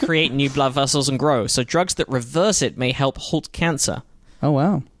selfishly create new blood vessels and grow. So drugs that reverse it may help halt cancer. Oh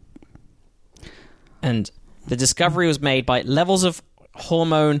wow. And the discovery was made by levels of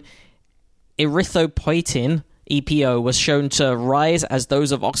hormone erythropoietin, EPO, was shown to rise as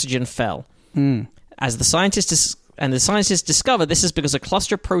those of oxygen fell. As the scientists discovered this is because a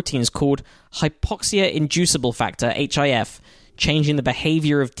cluster of proteins called hypoxia-inducible factor, HIF, changing the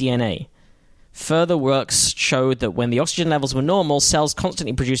behavior of DNA. Further works showed that when the oxygen levels were normal, cells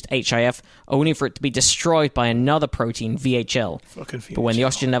constantly produced HIF, only for it to be destroyed by another protein, VHL. fucking But when the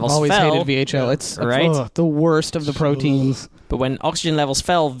oxygen levels Always fell, hated VHL. It's Right? the worst of the proteins. But when oxygen levels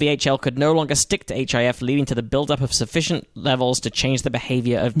fell, VHL could no longer stick to HIF, leading to the buildup of sufficient levels to change the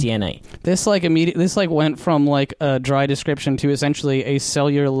behavior of DNA. This went from like a dry description to essentially a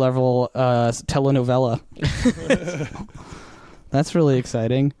cellular level telenovela. That's really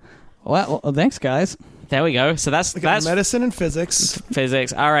exciting. Well, thanks, guys. There we go. So that's medicine and physics.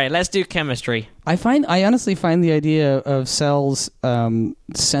 physics. All right, let's do chemistry. I honestly find the idea of cells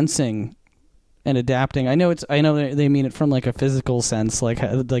sensing and adapting. I know they mean it from like a physical sense, like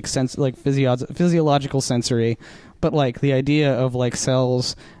physiological sensory, but like the idea of like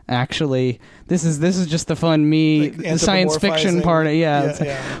cells actually. This is just the fun Like science fiction anthropomorphizing. part. Yeah, it's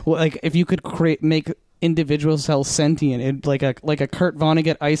Yeah. well, like if you could make individual cells sentient, like a Kurt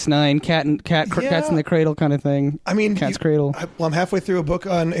Vonnegut Ice Nine cats in the cradle kind of thing. I mean, Cat's Cradle. I'm halfway through a book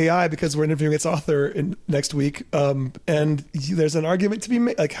on AI because we're interviewing its author next week, and there's an argument to be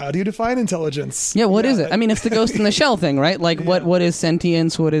made. Like, how do you define intelligence? Yeah, what is it? I mean, it's the ghost in the shell thing, right? Like, what is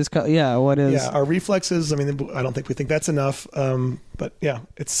sentience? What is what is? Yeah, our reflexes. I mean, I don't think we think that's enough. But yeah,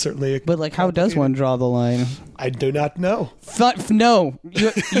 it's certainly. But like, how does one draw the line? I do not know. No,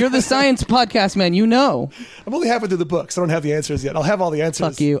 you're the science podcast man. You know. I'm only halfway through the book, so I don't have the answers yet. I'll have all the answers.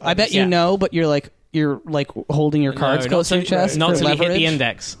 Fuck you. I bet you Yeah. know, but you're like holding your cards close to your chest. Not for until you hit the leverage.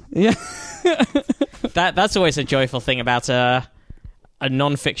 index. Yeah. That's always a joyful thing about a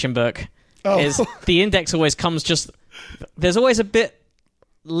non-fiction book. Oh. Is the index always comes just. There's always a bit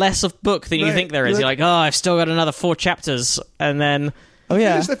less of book than you Right. think there is. You're like, oh, I've still got another 4 chapters, and then. Oh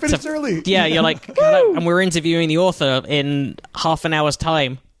yeah. I finished early. Yeah, you're like, and we're interviewing the author in half an hour's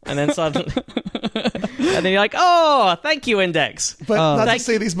time, and then suddenly, and then you're like, oh, thank you, Index. But not to Thank-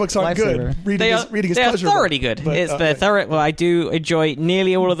 say these books aren't good. Lifesaver. Reading is they are pleasurable. thoroughly good. But, It's the thorough. Well, I do enjoy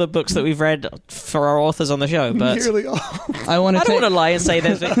nearly all of the books that we've read for our authors on the show, but nearly all. I want I to don't want to lie and say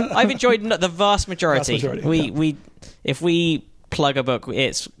that I've enjoyed the vast majority. Majority, If we plug a book,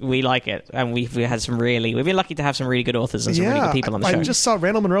 we like it, and we've been lucky to have some really good authors and some really good people on the show. I just saw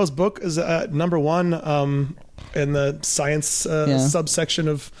Randall Monroe's book is number 1 in the science subsection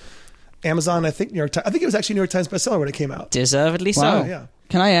of Amazon. I think New York Times. I think it was actually New York Times bestseller when it came out. Deservedly so. Wow. Yeah.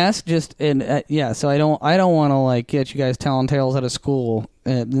 Can I ask just so I don't want to like get you guys telling tales out of school.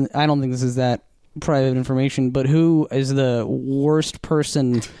 I don't think this is that private information, but who is the worst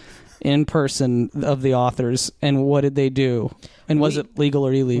person in person of the authors, and what did they do? And was it legal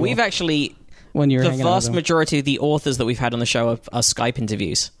or illegal? We've actually when you're the hanging out with vast them? majority of the authors that we've had on the show are Skype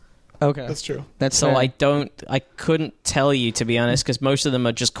interviews. Okay, That's true. That's So fair. I couldn't tell you, to be honest, because most of them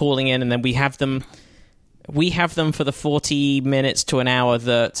are just calling in, and then we have them for the 40 minutes to an hour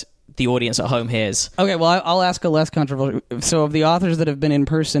that the audience at home hears. Okay, well, I'll ask a less controversial. So, of the authors that have been in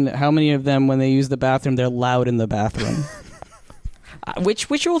person, how many of them, when they use the bathroom, they're loud in the bathroom?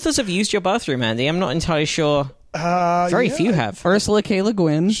 Which authors have used your bathroom, Andy? I'm not entirely sure. Very few have. Ursula K. Le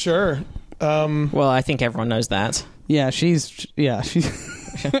Guin. Sure. Well, I think everyone knows that. Yeah, she's she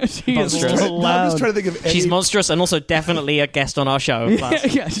is Monstrous. I'm loud. just trying to think of any... She's monstrous and also definitely a guest on our show.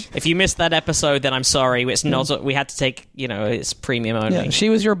 yeah, If you missed that episode, then I'm sorry. It's not. We had to take. It's premium only. yeah, she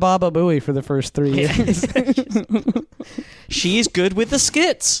was your Baba Booey for the first 3 years. She's good with the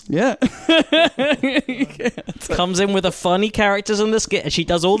skits. Yeah. Comes in with the funny characters in the skit, and she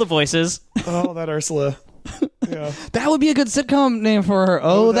does all the voices. Oh, that Ursula. Yeah. That would be a good sitcom name for her.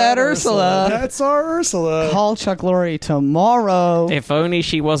 Oh, that Ursula. That's our Ursula. Call Chuck Lorre tomorrow. If only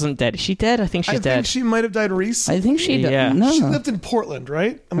she wasn't dead. Is she dead? I think she's I dead. think she might have died recently. I think she did. Yeah. No. She lived in Portland,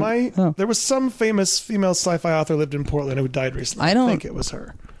 right? Am I? Oh. There was some famous female sci-fi author lived in Portland who died recently. I don't- think it was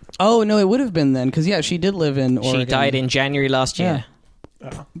her. Oh, no, it would have been then, because, yeah, she did live in Oregon. She died in January last year.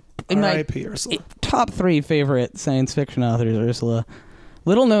 In my R.I.P. Ursula. top 3 favorite science fiction authors, Ursula.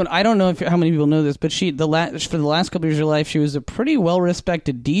 Little known, I don't know how many people know this, but for the last couple years of her life, she was a pretty well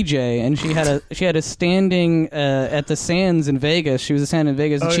respected DJ, and she had a standing at the Sands in Vegas. She was a Sand in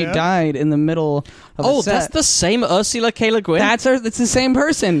Vegas, and Oh, she yeah? died in the middle of Oh, a set. that's the same Ursula K. Le Guin? That's her. It's the same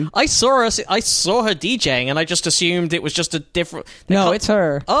person. I saw her DJing, and I just assumed it was just a different. No, it's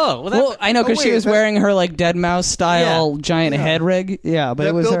her. Oh, Well, I know, because Oh, she wait, was that- wearing her like Dead Mouse style giant head rig. Yeah, but that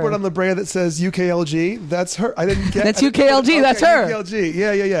it was billboard her. on La Brea that says UKLG, that's her. I didn't get That's I didn't get it. UKLG, that's her. UKLG,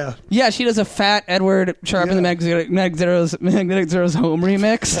 yeah. Yeah, she does a fat Edward Sharp in the Magnetic Zero's Home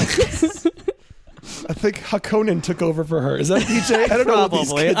remix. I think Hakonen took over for her. Is that DJ? I don't know. What these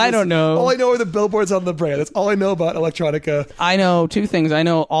Probably. kids I don't know. All I know are the billboards on La Brea. That's all I know about electronica. I know 2 things. I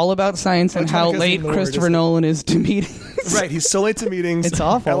know all about science and how Electronica isn't late the word, Christopher is it? Nolan is to meetings. Right, he's so late to meetings. It's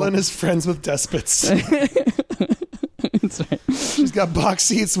awful. Ellen is friends with despots. That's right. She's got box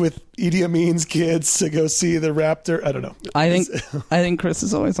seats with Idi Amin's kids to go see the Raptor. I don't know. I think Chris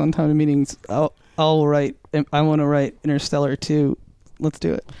is always on time to meetings. I'll write. I want to write Interstellar 2. Let's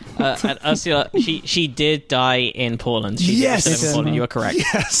do it. And Ursula, she did die in Portland. She Yes. did live in Portland. You are correct.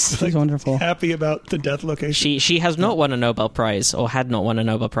 Yes, She's wonderful. Happy about the death location. She has not won a Nobel Prize, or had not won a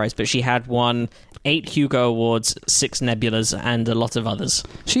Nobel Prize, but she had won 8 Hugo Awards, 6 Nebulas, and a lot of others.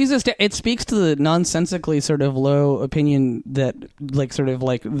 It speaks to the nonsensically sort of low opinion that the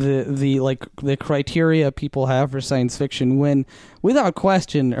criteria people have for science fiction, when without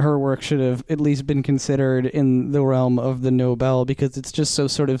question her work should have at least been considered in the realm of the Nobel, because it's just so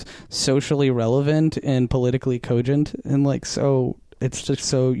sort of socially relevant and politically cogent, and so it's just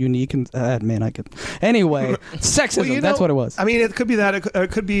so unique. And anyway, sexism. Well, that's what it was. I mean, it could be that.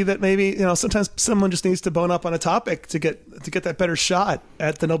 It could be that maybe sometimes someone just needs to bone up on a topic to get that better shot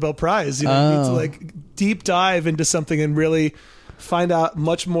at the Nobel Prize. You need to deep dive into something and really find out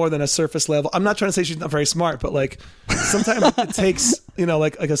much more than a surface level. I'm not trying to say she's not very smart, but sometimes it takes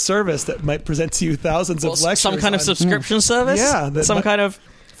like a service that might present to you thousands of lectures, Some kind of subscription service? Yeah,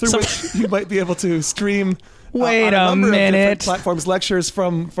 through which you might be able to stream. Wait on a number of different minute. platforms, lectures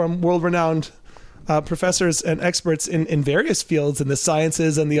from world-renowned professors and experts in various fields in the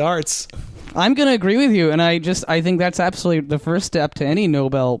sciences and the arts. I'm going to agree with you, and I think that's absolutely the first step to any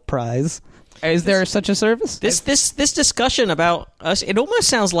Nobel Prize. Is there such a service? This discussion about us, it almost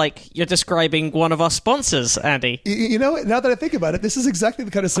sounds like you're describing one of our sponsors, Andy. Now that I think about it, this is exactly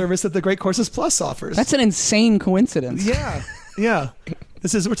the kind of service that the Great Courses Plus offers. That's an insane coincidence. Yeah.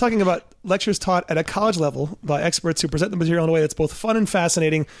 We're talking about lectures taught at a college level by experts who present the material in a way that's both fun and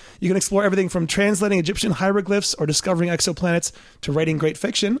fascinating. You can explore everything from translating Egyptian hieroglyphs or discovering exoplanets to writing great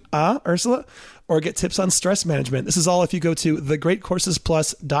fiction, Ursula, or get tips on stress management. This is all if you go to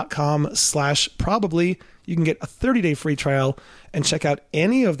thegreatcoursesplus.com/probably. You can get a 30-day free trial and check out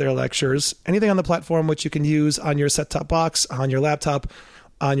any of their lectures, anything on the platform which you can use on your set-top box, on your laptop,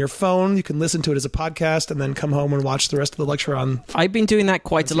 on your phone. You can listen to it as a podcast and then come home and watch the rest of the lecture on. I've been doing that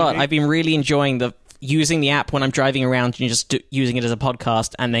quite a lot. I've been really enjoying using the app when I'm driving around and just using it as a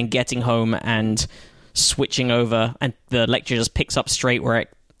podcast, and then getting home and switching over, and the lecture just picks up straight where it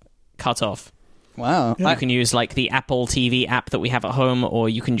cut off. Wow. You can use like the Apple TV app that we have at home, or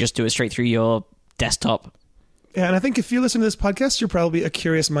you can just do it straight through your desktop. Yeah, and I think if you listen to this podcast, you're probably a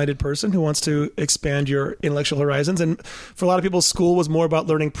curious-minded person who wants to expand your intellectual horizons. And for a lot of people, school was more about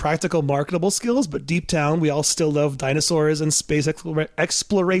learning practical, marketable skills, but deep down, we all still love dinosaurs and space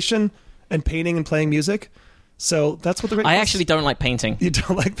exploration and painting and playing music. So that's what the great. I actually don't like painting. You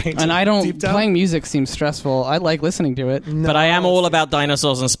don't like painting, And I don't. Deep down? Playing music seems stressful. I like listening to it. But I am all about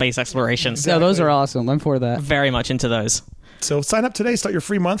dinosaurs and space exploration. No, those are awesome. I'm for that. Very much into those. So sign up today. Start your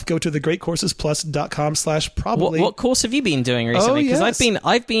free month. Go to thegreatcoursesplus.com/probably. What course have you been doing recently? Because yes.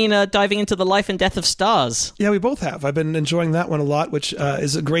 I've been diving into the life and death of stars. Yeah, we both have. I've been enjoying that one a lot, which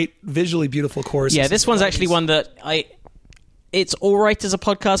is a great, visually beautiful course. Yeah, this one's actually one that it's all right as a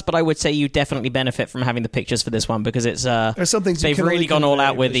podcast, but I would say you definitely benefit from having the pictures for this one because it's There's some things you they've can really only gone all convey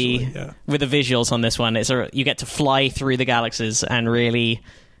out with visually, the visuals on this one. You get to fly through the galaxies and really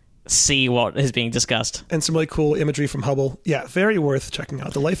see what is being discussed. and some really cool imagery from Hubble. Yeah, very worth checking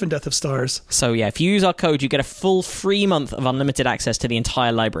out. The Life and Death of Stars. So yeah, if you use our code, you get a full free month of unlimited access to the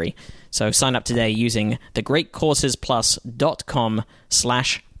entire library. So sign up today using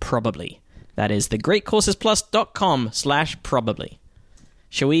thegreatcoursesplus.com/probably. That is thegreatcoursesplus.com/probably.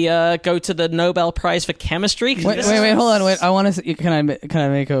 Shall we go to the Nobel Prize for Chemistry? Wait, hold on. Wait, I want to. Can I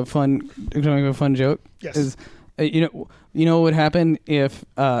make a fun joke? Yes. You know what would happen if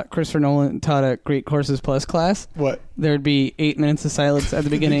Christopher Nolan taught a Great Courses Plus class? What? There'd be 8 minutes of silence at the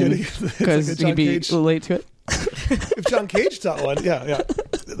beginning because It's like a John he'd be Cage. late to it. If John Cage taught one, yeah.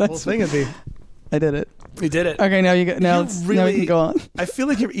 The whole thing would be. I did it. We did it. Okay, now you go. Now, now we can go on. I feel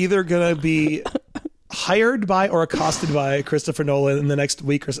like you're either gonna be hired by or accosted by Christopher Nolan in the next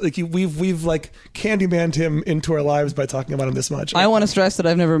week or so. Like we've like Candymanned him into our lives by talking about him this much. I want to stress that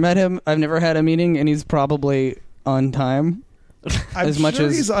I've never met him. I've never had a meeting, and he's probably on time. I'm as much sure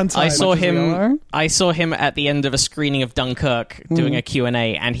as he's on time. I saw we are. him. I saw him at the end of a screening of Dunkirk doing a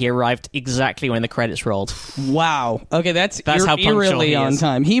Q&A, and he arrived exactly when the credits rolled. Wow. Okay, that's how punctual eerily he on is.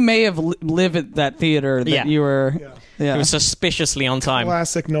 time. He may have lived at that theater that Yeah. you were. Yeah. He was suspiciously on time.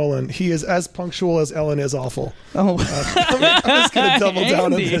 Classic Nolan. He is as punctual as Ellen is awful. Oh. I'm just going to double down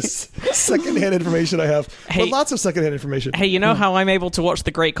on Andy. this secondhand information I have. Hey- But lots of secondhand information. Hey, you know how I'm able to watch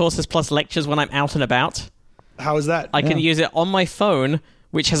the Great Courses Plus lectures when I'm out and about? How is that? I can use it on my phone,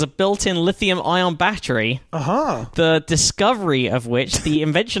 which has a built-in lithium-ion battery, the discovery of which, the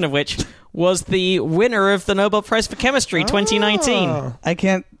invention of which, was the winner of the Nobel Prize for Chemistry 2019. Oh. I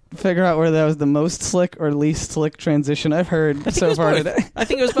can't figure out whether that was the most slick or least slick transition I've heard I think it so was far both. today. I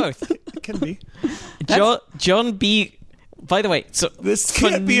think it was both. It can be. John B. By the way, so This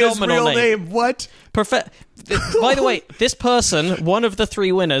can't be his phenomenal real name. What? By the way, this person, one of the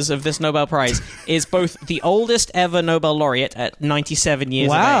 3 winners of this Nobel Prize, is both the oldest ever Nobel laureate at 97 years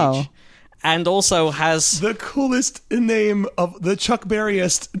Wow. of age, and also has The coolest name of the Chuck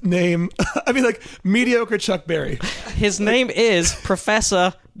Berryest name. I mean, like, mediocre Chuck Berry. his name is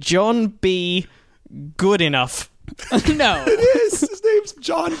Professor John B. Goodenough. No. It is. His name's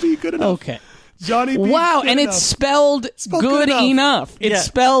John B. Goodenough. Okay. Johnny B. Wow, Goodenough. and it's spelled Spelled good good enough. It's Yeah.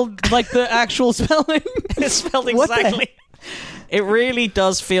 spelled like the actual spelling. It's spelled What the exactly. It really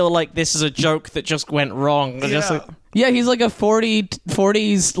does feel like this is a joke that just went wrong. Yeah. Just like, Yeah, he's like a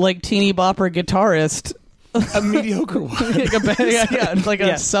 40s like teeny bopper guitarist. a mediocre one. Like a like a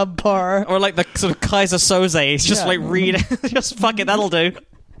Yeah. subpar. or like the sort of Kaiser Soze. It's just Yeah. like read. Just fuck it, that'll do.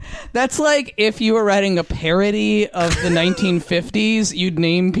 That's like if you were writing a parody of the 1950s, you'd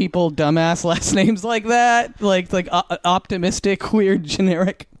name people dumbass last names like that, like optimistic, weird,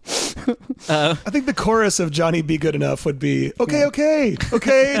 generic. I think the chorus of Johnny Be Good Enough would be, okay,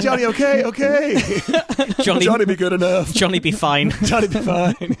 Johnny, okay. Johnny Be Good Enough. Johnny be fine. Johnny Be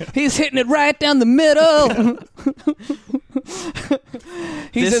Fine. He's hitting it right down the middle.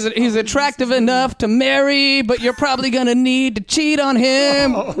 He's attractive enough to marry, but you're probably gonna need to cheat on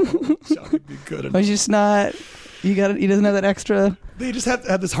him. Johnny Be Good But Enough. he's just not. He doesn't have that extra. They just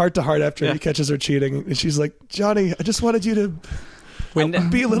have this heart-to-heart after he catches her cheating. And she's like, Johnny, I just wanted you to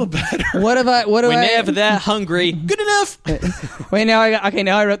be a little better. What have I? What do I? Whenever they're hungry, good enough. Wait, now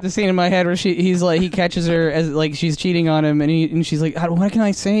I wrote the scene in my head where he's like, he catches her as like she's cheating on him, and she's like, what can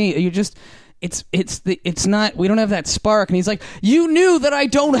I say? You just. It's not, we don't have that spark. And he's like, you knew that I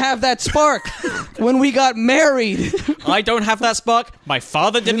don't have that spark when we got married. I don't have that spark. My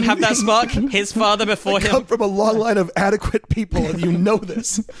father didn't have that spark. His father before Come him. from a long line of adequate people, and you know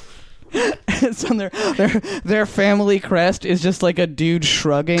this. It's on their family crest is just like a dude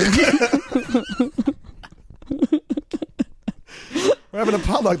shrugging. We're having a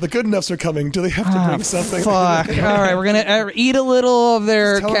potluck. The good enoughs are coming. Do they have to bring something? Fuck. All right, we're gonna eat a little of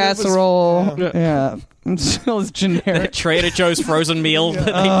their Just tell them it was- casserole. Yeah. It's generic. Trader Joe's frozen meal. that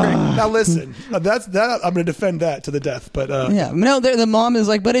they bring. Now listen, that's that. I'm going to defend that to the death. But Yeah, no, the mom is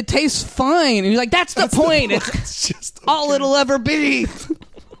like, but it tastes fine. And he's like, that's the point. It's it's just all it'll ever be.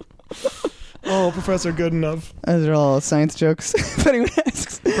 Oh, Professor Goodenough. Those are all science jokes. If anyone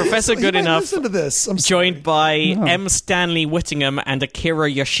asks. Professor You might Goodenough, listen to this. I'm sorry. joined by M. Stanley Whittingham and Akira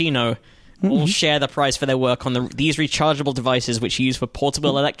Yoshino, all share the prize for their work on these rechargeable devices which you use for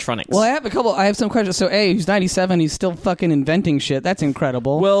portable electronics. Well, I have some questions. So, he's 97. He's still fucking inventing shit. That's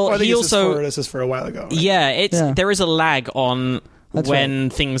incredible. Well, I think he also... this is for a while ago. Right? Yeah, there is a lag on That's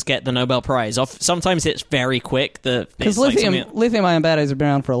when things get the Nobel Prize. Sometimes it's very quick. Because lithium-ion batteries have been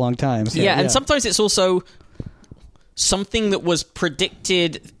around for a long time. So, and sometimes it's also something that was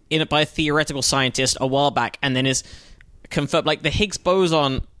predicted by a theoretical scientist a while back and then is confirmed. Like the Higgs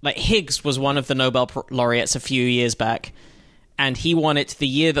boson, like Higgs was one of the Nobel laureates a few years back, and he won it the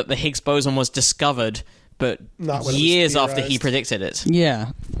year that the Higgs boson was discovered, but Not when it was years after he theorized. predicted it.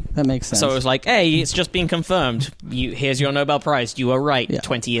 Yeah, that makes sense. So it was like, hey, it's just been confirmed. Here's your Nobel Prize. You were right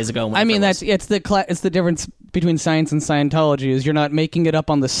 20 years ago. I mean, that's it's the difference between science and Scientology is you're not making it up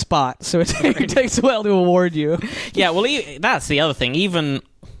on the spot, so it takes a while to award you. Yeah, well, that's the other thing. Even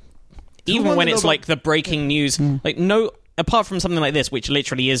won when the it's Nobel- like the breaking news, like apart from something like this, which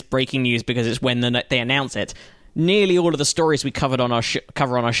literally is breaking news because it's when they announce it. Nearly all of the stories we covered on our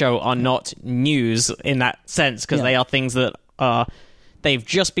cover on our show are not news in that sense because they are things that they've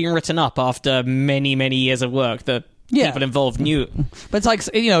just been written up after many, many years of work that people involved knew. But it's like,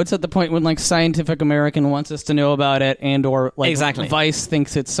 it's at the point when like Scientific American wants us to know about it, and or like Exactly. Vice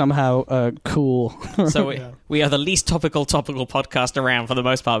thinks it's somehow cool. So we are the least topical podcast around for the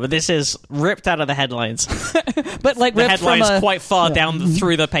most part, but this is ripped out of the headlines. But like The ripped from headlines a, quite far down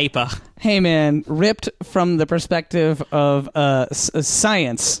through the paper. hey man, ripped from the perspective of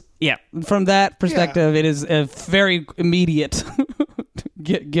science. Yeah. From that perspective, it is a very immediate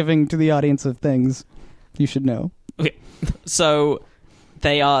giving to the audience of things you should know. Okay. So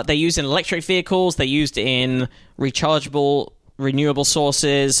they're used in electric vehicles. They're used in rechargeable, renewable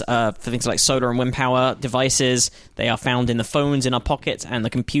sources for things like solar and wind power devices. They are found in the phones in our pockets and the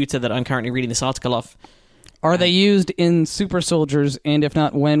computer that I'm currently reading this article off. Are they used in super soldiers? And if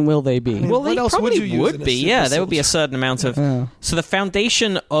not, when will they be? Well, What they else would probably you use in a be. super Yeah, there would be a soldier? certain amount of. Yeah. So the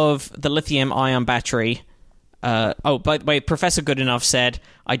foundation of the lithium-ion battery. By the way, Professor Goodenough said,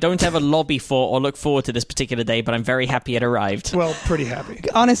 "I don't ever lobby for or look forward to this particular day, but I'm very happy it arrived." Well, pretty happy.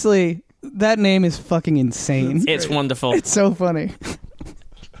 Honestly, that name is fucking insane. It's wonderful. It's so funny.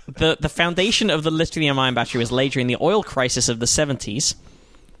 The foundation of the lithium-ion battery was later in the oil crisis of the 70s.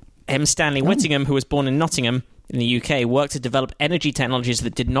 M. Stanley Whittingham, who was born in Nottingham in the UK, worked to develop energy technologies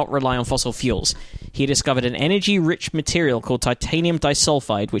that did not rely on fossil fuels. He discovered an energy-rich material called titanium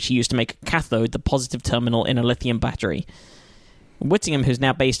disulfide, which he used to make a cathode, the positive terminal in a lithium battery. Whittingham, who's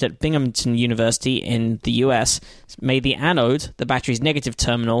now based at Binghamton University in the US, made the anode, the battery's negative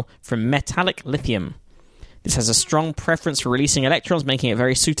terminal, from metallic lithium. This has a strong preference for releasing electrons, making it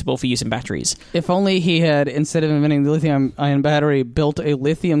very suitable for use in batteries. If only he had, instead of inventing the lithium-ion battery, built a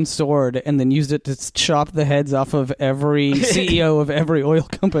lithium sword and then used it to chop the heads off of every CEO of every oil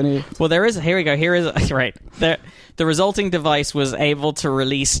company. Well, here we go. Here is, right. The resulting device was able to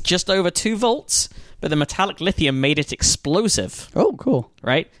release just over 2 volts, but the metallic lithium made it explosive, Oh, cool.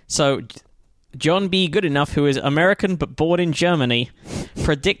 right? So John B. Goodenough, who is American but born in Germany,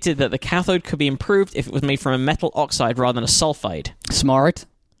 predicted that the cathode could be improved if it was made from a metal oxide rather than a sulfide. Smart.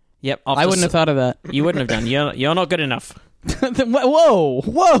 Yep. I wouldn't have thought of that. You wouldn't have done. You're not good enough.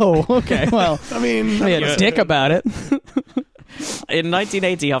 Whoa. Okay, well, I mean, I had a dick about it. In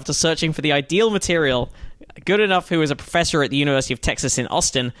 1980, after searching for the ideal material, Goodenough, who was a professor at the University of Texas in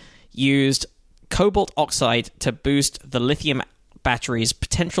Austin, used cobalt oxide to boost the lithium battery's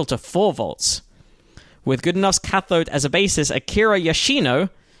potential to 4 volts. With Goodenough's cathode as a basis, Akira Yoshino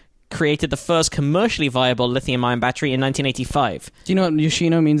created the first commercially viable lithium-ion battery in 1985. Do you know what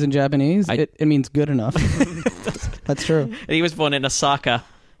Yoshino means in Japanese? It means good enough. That's true. And he was born in Osaka,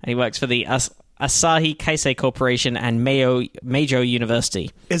 and he works for the Asahi Kasei Corporation and Meiji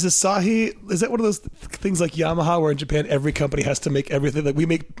University. is that one of those things like Yamaha, where in Japan every company has to make everything? Like we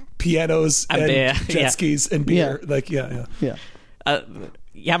make pianos and beer, jet yeah. skis and beer. Yeah. Like yeah. Yeah.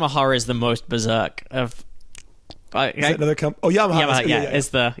 Yamaha is the most berserk of. Is that another company? Oh, Yamaha. Is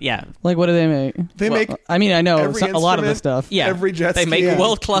the Like, what do they make? They make I mean, I know every a lot of the instrument. stuff. Yeah, every jet they ski. make Yeah.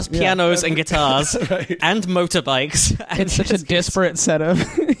 world-class pianos and guitars Right. and motorbikes. And It's such a jet skis. disparate set of.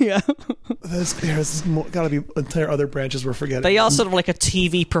 Yeah. There's got to be entire other branches we're forgetting. They are sort of like a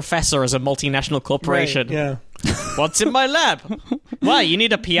TV professor as a multinational corporation. Right, yeah. What's in my lab? Why, you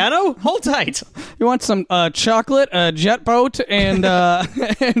need a piano? Hold tight. You want some chocolate, a jet boat, and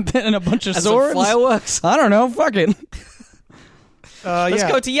and a bunch of And swords? some fireworks. I don't know. Fuck it. Let's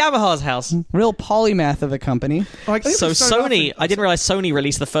go to Yamaha's house. Real polymath of a company. Oh, I think So they started off Sony, in- I didn't realize Sony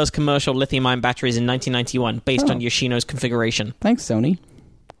released the first commercial lithium-ion batteries in 1991 based on Yoshino's configuration. Thanks, Sony.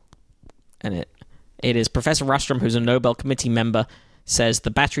 And it is Professor Rastrom, who's a Nobel Committee member, says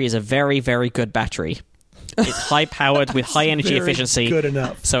the battery is a very, very good battery. It's high-powered with high energy very efficiency. good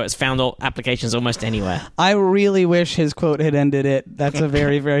enough. So it's found all applications almost anywhere. I really wish his quote had ended it. That's a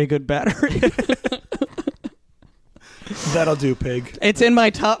very, very good battery. That'll do, pig. It's in my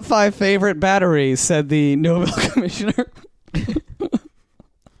top 5 favorite batteries, said the Nobel Commissioner.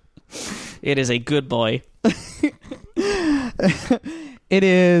 It is a good boy. It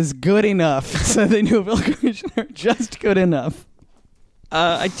is good enough, said the Nobel Commissioner. Just good enough.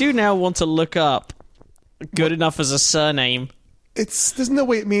 I do now want to look up good enough as a surname. There's no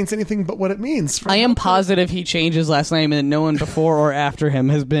way it means anything but what it means. I am positive he changed his last name and no one before or after him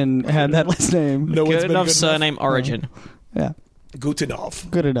had that last name. No one's Good been enough good surname origin. Yeah, Gutenov.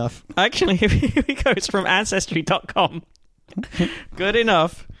 good enough. Actually, here we go. It's from Ancestry.com. Good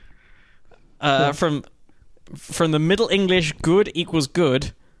enough. From the Middle English, good equals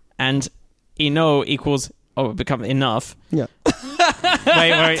good, and eno equals become enough. Yeah.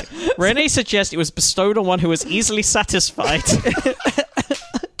 Wait. Renee suggests it was bestowed on one who was easily satisfied.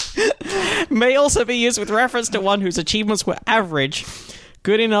 May also be used with reference to one whose achievements were average,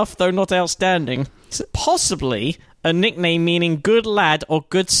 good enough though not outstanding. Possibly a nickname meaning good lad or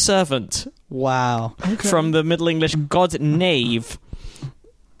good servant. Wow. From the Middle English god knave.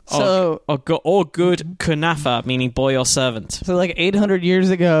 So, or good kunafa, meaning boy or servant. so like 800 years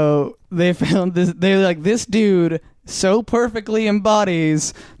ago, they found this. They're like, this dude so perfectly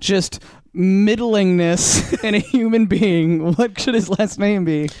embodies just middlingness in a human being. What should his last name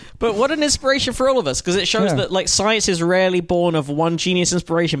be? But what an inspiration for all of us, because it shows Yeah. that like science is rarely born of one genius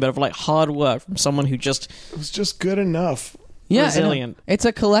inspiration, but of like hard work from someone who just. It was just good enough. Yeah, Resilient. It's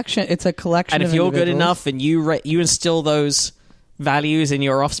a collection. It's a collection. And if of you're good individuals. enough and you instill those values in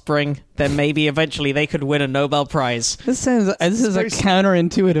your offspring, then maybe eventually they could win a Nobel Prize. This is a very-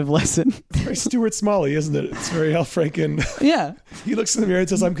 counterintuitive lesson. It's very Stuart Smalley, isn't it? It's very Al Franken. Yeah. He looks in the mirror and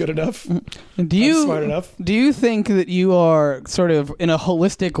says, I'm good enough. Do I'm you smart enough. Do you think that you are sort of in a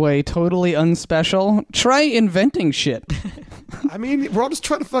holistic way totally unspecial? Try inventing shit. I mean, we're all just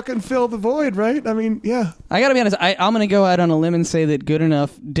trying to fucking fill the void, right? I mean, yeah. I gotta be honest. I'm gonna go out on a limb and say that good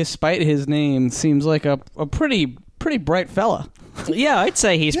enough, despite his name, seems like a pretty bright fella. Yeah, I'd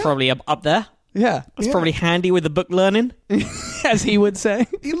say he's probably up there. Yeah, It's Yeah. probably handy with the book learning. as he would say.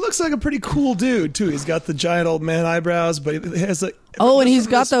 He looks like a pretty cool dude, too. He's got the giant old man eyebrows, but he has like... Oh, and just he's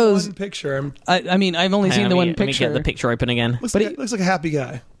from got this those- one picture. I mean, I've only seen the one Let me picture. get the picture open again. Looks, But like, looks like a happy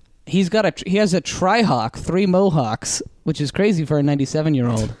guy. He has a trihawk, 3 mohawks, which is crazy for a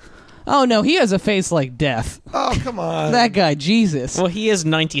 97-year-old. Oh no, he has a face like death. Oh, come on. That guy, Jesus. Well, he is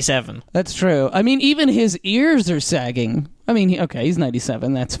 97. That's true. I mean, even his ears are sagging. I mean, he's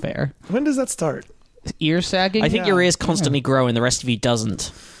 97. That's fair. When does that start? Ear sagging. I think Yeah. your ears constantly grow and the rest of you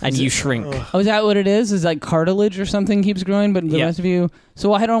doesn't. And you shrink. Oh, is that what it is? Is like cartilage or something keeps growing, but the Yeah. rest of you. So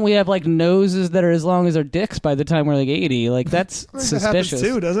why don't we have like noses that are as long as our dicks by the time we're like 80? Like that's I think that happens suspicious.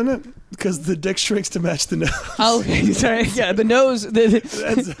 too, doesn't it? Because the dick shrinks to match the nose. Oh, okay, sorry. Yeah, the nose.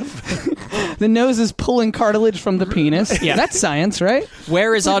 The nose is pulling cartilage from the penis. Yeah. That's science, right?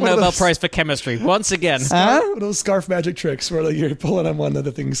 Where is our one of Nobel those- Prize for chemistry? Once again. Huh? Those scarf magic tricks where like, you're pulling on one,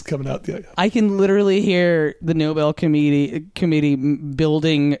 other thing's coming out the other. I can literally hear the Nobel committee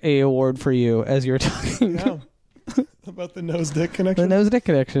building a award for you as you're talking. Yeah. About the nose dick The connection. nose dick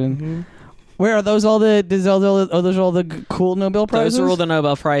connection. Where are those? Those are all the cool Nobel prizes. Those are all the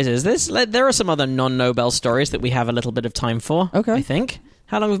Nobel Prizes. There are some other non-Nobel stories that we have a little bit of time for, Okay. I think.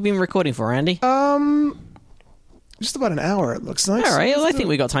 How long have we been recording for, Andy? Just about an hour. It looks nice. All right, well, I think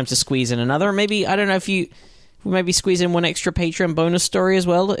we got time to squeeze in another. Maybe, I don't know if we maybe squeeze in one extra Patreon bonus story as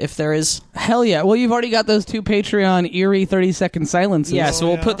well, if there is. Hell yeah! Well, you've already got those 2 Patreon eerie 30-second silences. Yeah, so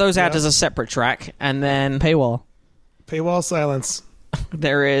we'll yeah, put those out yeah. as a separate track, and then Paywall. Paywall silence.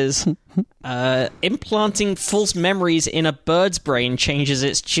 there is implanting false memories in a bird's brain changes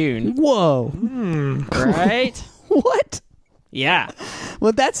its tune. Whoa! Right? What? Yeah.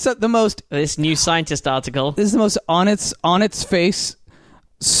 Well, that's the most. This new scientist article. This is the most on its face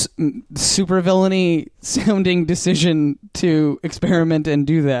super villainy sounding decision to experiment and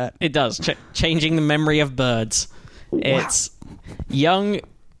do that. It does. Changing the memory of birds. It's young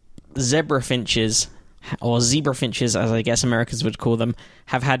zebra finches, or zebra finches as I guess Americans would call them,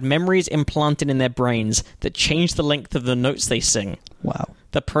 have had memories implanted in their brains that change the length of the notes they sing. Wow.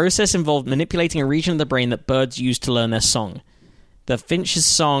 The process involved manipulating a region of the brain that birds use to learn their song. The finch's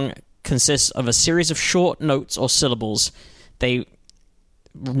song consists of a series of short notes or syllables. They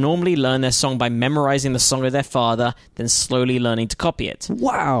normally learn their song by memorizing the song of their father, then slowly learning to copy it.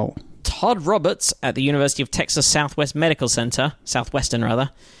 Wow. Todd Roberts at the University of Texas Southwestern Medical Center,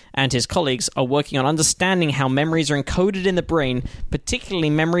 and his colleagues are working on understanding how memories are encoded in the brain, particularly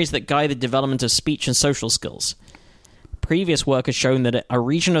memories that guide the development of speech and social skills. Previous work has shown that a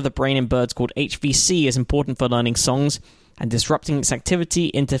region of the brain in birds called HVC is important for learning songs, and disrupting its activity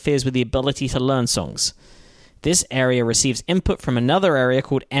interferes with the ability to learn songs. This area receives input from another area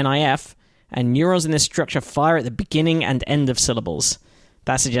called NIF, and neurons in this structure fire at the beginning and end of syllables.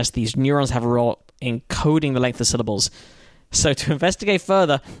 That suggests these neurons have a role in coding the length of syllables. So to investigate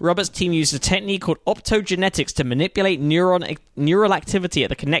further, Robert's team used a technique called optogenetics to manipulate neural activity at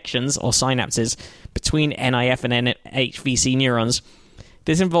the connections, or synapses, between NIF and HVC neurons.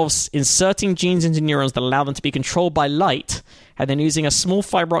 This involves inserting genes into neurons that allow them to be controlled by light, and then using a small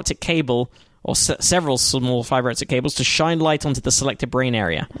fiber optic cable, or several small fiber optic cables, to shine light onto the selected brain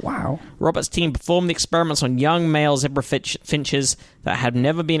area. Wow. Robert's team performed the experiments on young male zebra finches that had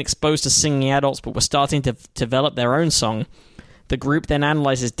never been exposed to singing adults but were starting to develop their own song. The group then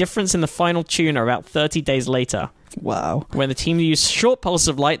analyzes difference in the final tune about 30 days later. Wow. When the team used short pulses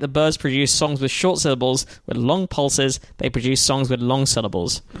of light, the birds produce songs with short syllables. With long pulses, they produce songs with long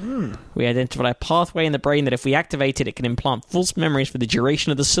syllables. We identified a pathway in the brain that if we activate it, it can implant false memories for the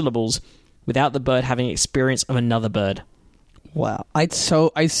duration of the syllables without the bird having experience of another bird. Wow. I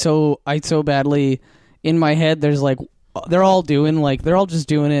so badly in my head there's like they're all just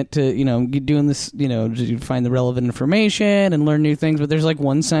doing it to, doing this, to find the relevant information and learn new things, but there's like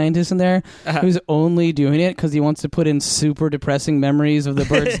one scientist in there who's only doing it because he wants to put in super depressing memories of the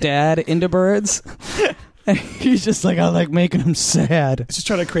bird's dad into birds. And he's just like, I like making them sad. Just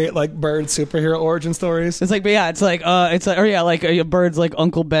trying to create like bird superhero origin stories. It's like, but yeah, it's like a bird's like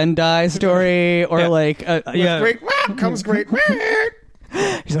Uncle Ben die story, or Great comes great.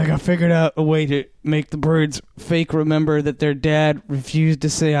 He's like, I figured out a way to make the birds fake remember that their dad refused to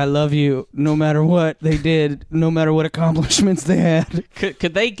say I love you no matter what they did, no matter what accomplishments they had.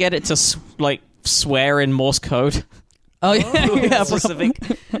 Could they get it to swear in Morse code? Oh yeah, a specific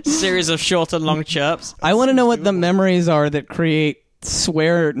series of short and long chirps. I want to know what the memories are that create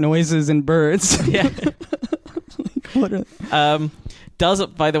swear noises in birds. Yeah. What are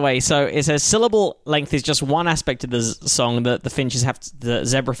By the way, so it says syllable length is just one aspect of the song that the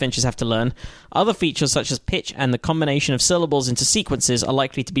zebra finches have to learn. Other features such as pitch and the combination of syllables into sequences are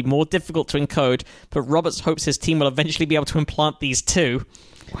likely to be more difficult to encode, but Roberts hopes his team will eventually be able to implant these too.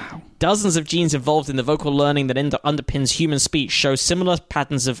 Wow. Dozens of genes involved in the vocal learning that underpins human speech show similar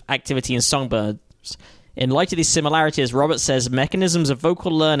patterns of activity in songbirds. In light of these similarities, Roberts says mechanisms of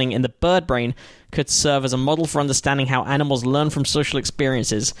vocal learning in the bird brain could serve as a model for understanding how animals learn from social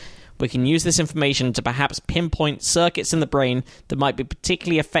experiences. We can use this information to perhaps pinpoint circuits in the brain that might be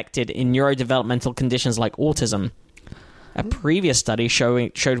particularly affected in neurodevelopmental conditions like autism. A previous study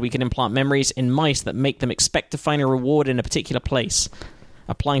showed we can implant memories in mice that make them expect to find a reward in a particular place.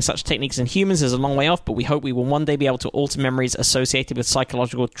 Applying such techniques in humans is a long way off, but we hope we will one day be able to alter memories associated with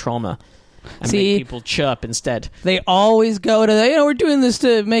psychological trauma and make people chirp instead. They always go to we're doing this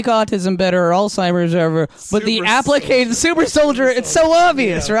to make autism better or Alzheimer's or whatever. But the applicated super soldier, it's so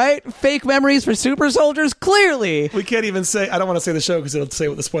obvious, right? Fake memories for super soldiers, clearly. We can't even say, I don't want to say the show because it'll say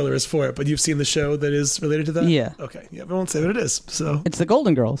what the spoiler is for it, but you've seen the show that is related to that? Yeah. Okay. Yeah, we won't say what it is. So it's the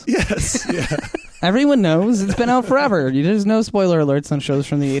Golden Girls. Yes. Yeah. Everyone knows. It's been out forever. There's no spoiler alerts on shows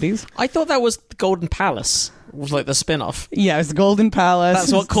from the 80s. I thought that was the Golden Palace. Was like the spin-off. Yeah, it's the Golden Palace.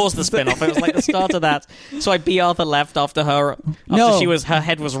 That's what caused the spin-off. It was like the start of that. So B. Arthur left after her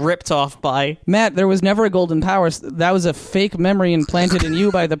head was ripped off by Matt. There was never a Golden Palace. That was a fake memory implanted in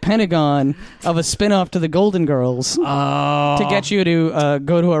you by the Pentagon of a spin-off to the Golden Girls to get you to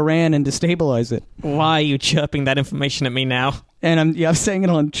go to Iran and destabilize it. Why are you chirping that information at me now? And I'm saying it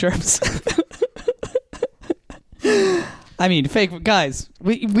on chirps. I mean, fake guys.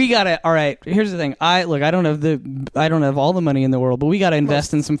 We gotta. All right. Here's the thing. I don't have all the money in the world, but we gotta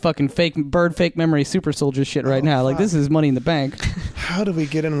invest in some fucking fake memory super soldier shit right now. Like, this is money in the bank. How do we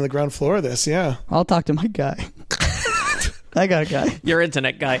get in on the ground floor of this? Yeah. I'll talk to my guy. I got a guy. Your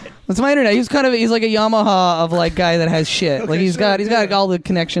internet guy. What's my internet? He's like a Yamaha of like guy that has shit. Okay, like he's got all the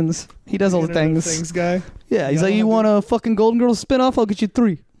connections. He does all the things. Guy. Yeah, he's like, you want a fucking Golden Girls spinoff? I'll get you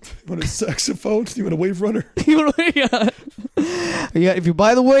 3. Want a saxophone? You want a Wave Runner? Yeah, if you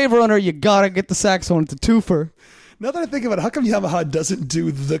buy the Wave Runner, you gotta get the saxophone. It's a twofer. Now that I think about it, how come Yamaha doesn't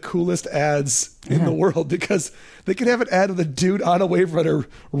do the coolest ads in the world? Because they could have an ad with a dude on a Wave Runner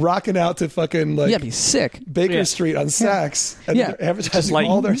rocking out to fucking like Yeah, it'd be sick. Baker Street on sax, and Yeah. they're advertising like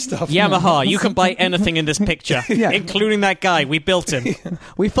all their stuff. Yamaha, you can buy anything in this picture, including that guy. We built him.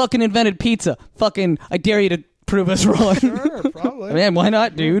 We fucking invented pizza. Fucking, I dare you to prove us wrong. Sure, probably. Man, why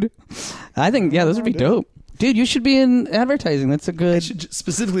not, dude? I think, those would be dope. Dude, you should be in advertising. That's a I good... should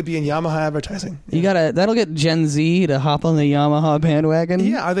specifically be in Yamaha advertising. You gotta... That'll get Gen Z to hop on the Yamaha bandwagon.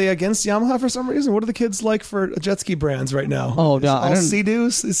 Yeah, are they against Yamaha for some reason? What are the kids like for jet ski brands right now? Oh, no, I all don't...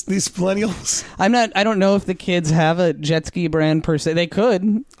 Sea-Doos, these millennials. I don't know if the kids have a jet ski brand per se. They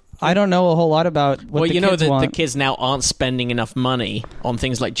could. I don't know a whole lot about what the kids the want. kids now aren't spending enough money on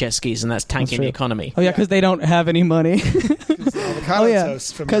things like jet skis, and that's tanking the economy. Oh, yeah, because they don't have any money. Avocado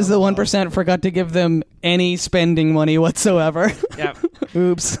toast from because the Yamaha. 1% forgot to give them any spending money whatsoever. Yeah.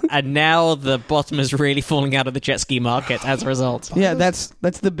 Oops. And now the bottom is really falling out of the jet ski market as a result. Yeah, that's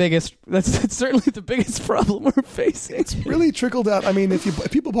the biggest. That's certainly the biggest problem we're facing. It's really trickled out. I mean,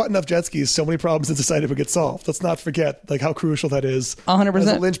 if people bought enough jet skis, so many problems in society would get solved. Let's not forget like how crucial that is. 100%. As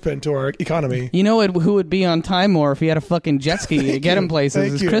a linchpin to our economy. You know who would be on time more if he had a fucking jet ski to get him places?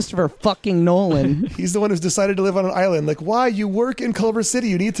 Thank Is you. Christopher fucking Nolan. He's the one who's decided to live on an island. Like, why? You work in Culver City.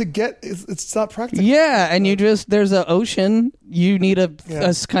 You need to get. It's not practical. Yeah, and there's an ocean. You need a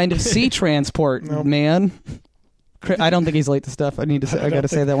kind of sea transport, man. I don't think he's late to stuff. I got to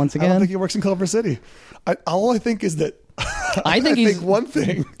say that once I don't again. think he works in Culver City. All I think is that. I think one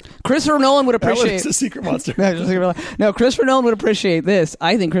thing. Christopher Nolan would That appreciate. was a secret monster. No, Christopher Nolan would appreciate this.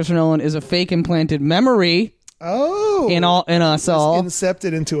 I think Christopher Nolan is a fake implanted memory Oh, in us all,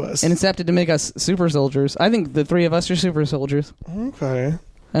 incepted into us. and incepted to make us super soldiers. I think the 3 of us are super soldiers, Okay.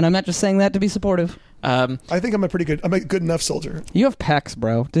 and I'm not just saying that to be supportive. I think I'm a good enough soldier. You have pecs,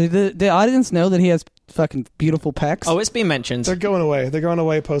 bro. Did the audience know that he has fucking beautiful pecs? Oh, it's been mentioned. They're going away. They're going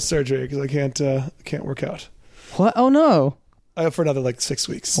away post surgery because I can't work out. What? Oh no. For another like 6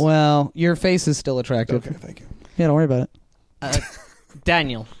 weeks. Well, your face is still attractive. Okay, thank you. Yeah, don't worry about it.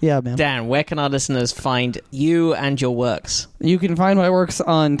 Daniel. Yeah, man. Dan, where can our listeners find you and your works? You can find my works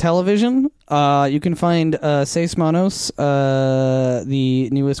on television. You can find Seis Manos, the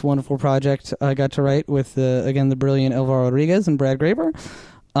newest wonderful project I got to write with, again, the brilliant Elvira Rodriguez and Brad Graber,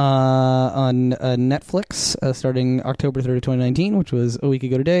 on Netflix starting October 3rd, 2019, which was a week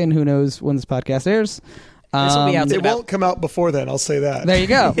ago today, and who knows when this podcast airs. This will be out in It about won't come out before then. I'll say that. There you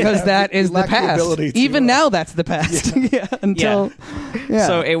go, because that is the lack the past. ability to, Even now, that's the past. Until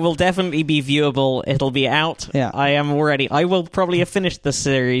So it will definitely be viewable. It'll be out. Yeah. I will probably have finished the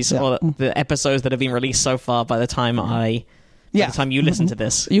series Yeah. or the episodes that have been released so far by the time you listen to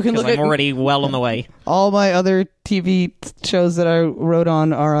this. You can 'cause look I'm at- already well on the way. all my other TV shows that I wrote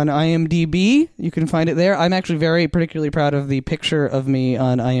on are on IMDb. You can find it there. I'm actually very particularly proud of the picture of me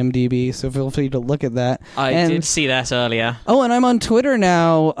on IMDb, so feel free to look at that. I And- did see that earlier. Oh, and I'm on Twitter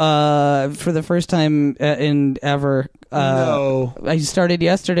now for the first time in ever. No. I started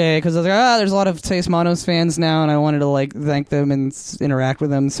yesterday because I was like, there's a lot of Seis Manos fans now, and I wanted to thank them and interact with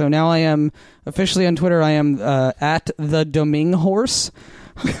them. So now I am officially on Twitter. I am at the Doming Horse,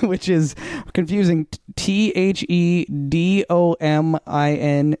 which is confusing.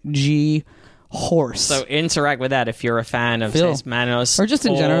 TheDoming horse. So interact with that if you're a fan of Phil. Seis Manos. Or just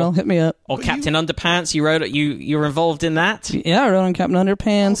in general, hit me up. Or Captain Underpants. You wrote it. You're involved in that. Yeah, I wrote on Captain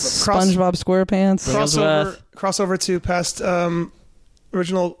Underpants, SpongeBob SquarePants. Crossover to past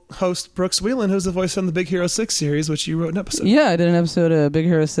original host Brooks Whelan, who's the voice on the Big Hero 6 series, which you wrote an episode. Yeah, I did an episode of Big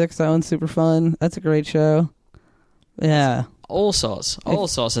Hero 6. That one's super fun. That's a great show. Yeah. All sorts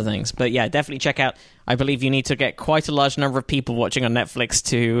of things. But yeah, definitely check out. I believe you need to get quite a large number of people watching on Netflix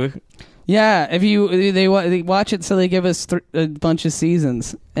to. Yeah, if they watch it, so they give us a bunch of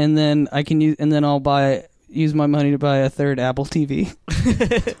seasons, and then I can use my money to buy a third Apple TV.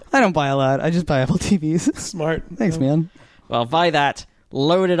 I don't buy a lot. I just buy Apple TVs. Smart. Thanks, man. Well, buy that.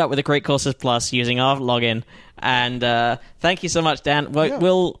 Load it up with the Great Courses Plus using our login. And thank you so much, Dan.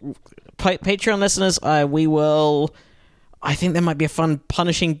 We'll Patreon listeners, we will. I think there might be a fun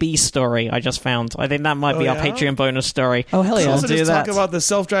Punishing Bee story I just found. I think that might be our Patreon bonus story. Oh, hell yeah. Let's also do just that. talk about the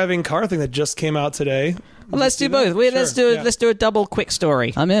self-driving car thing that just came out today. Well, let's do both. Sure, Let's do a double quick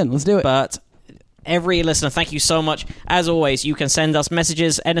story. I'm in. Let's do it. But every listener. Thank you so much. As always, you can send us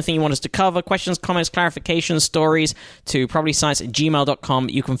messages, anything you want us to cover, questions, comments, clarifications, stories, to probablyscience@gmail.com.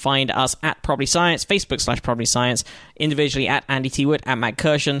 You can find us at Probably Science, Facebook/Probably Science, individually at Andy T. Wood, at Matt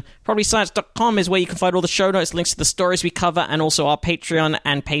Kirshen. Probablyscience.com is where you can find all the show notes, links to the stories we cover, and also our Patreon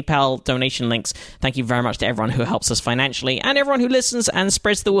and PayPal donation links. Thank you very much to everyone who helps us financially, and everyone who listens and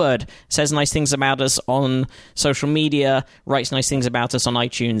spreads the word, says nice things about us on social media, writes nice things about us on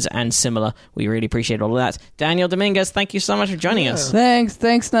iTunes and similar. We really appreciate all of that. Daniel Dominguez, thank you so much for joining us.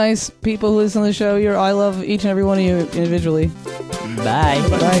 Thanks, nice people who listen to the show. I love each and every one of you individually. Bye.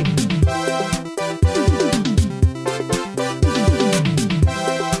 Bye.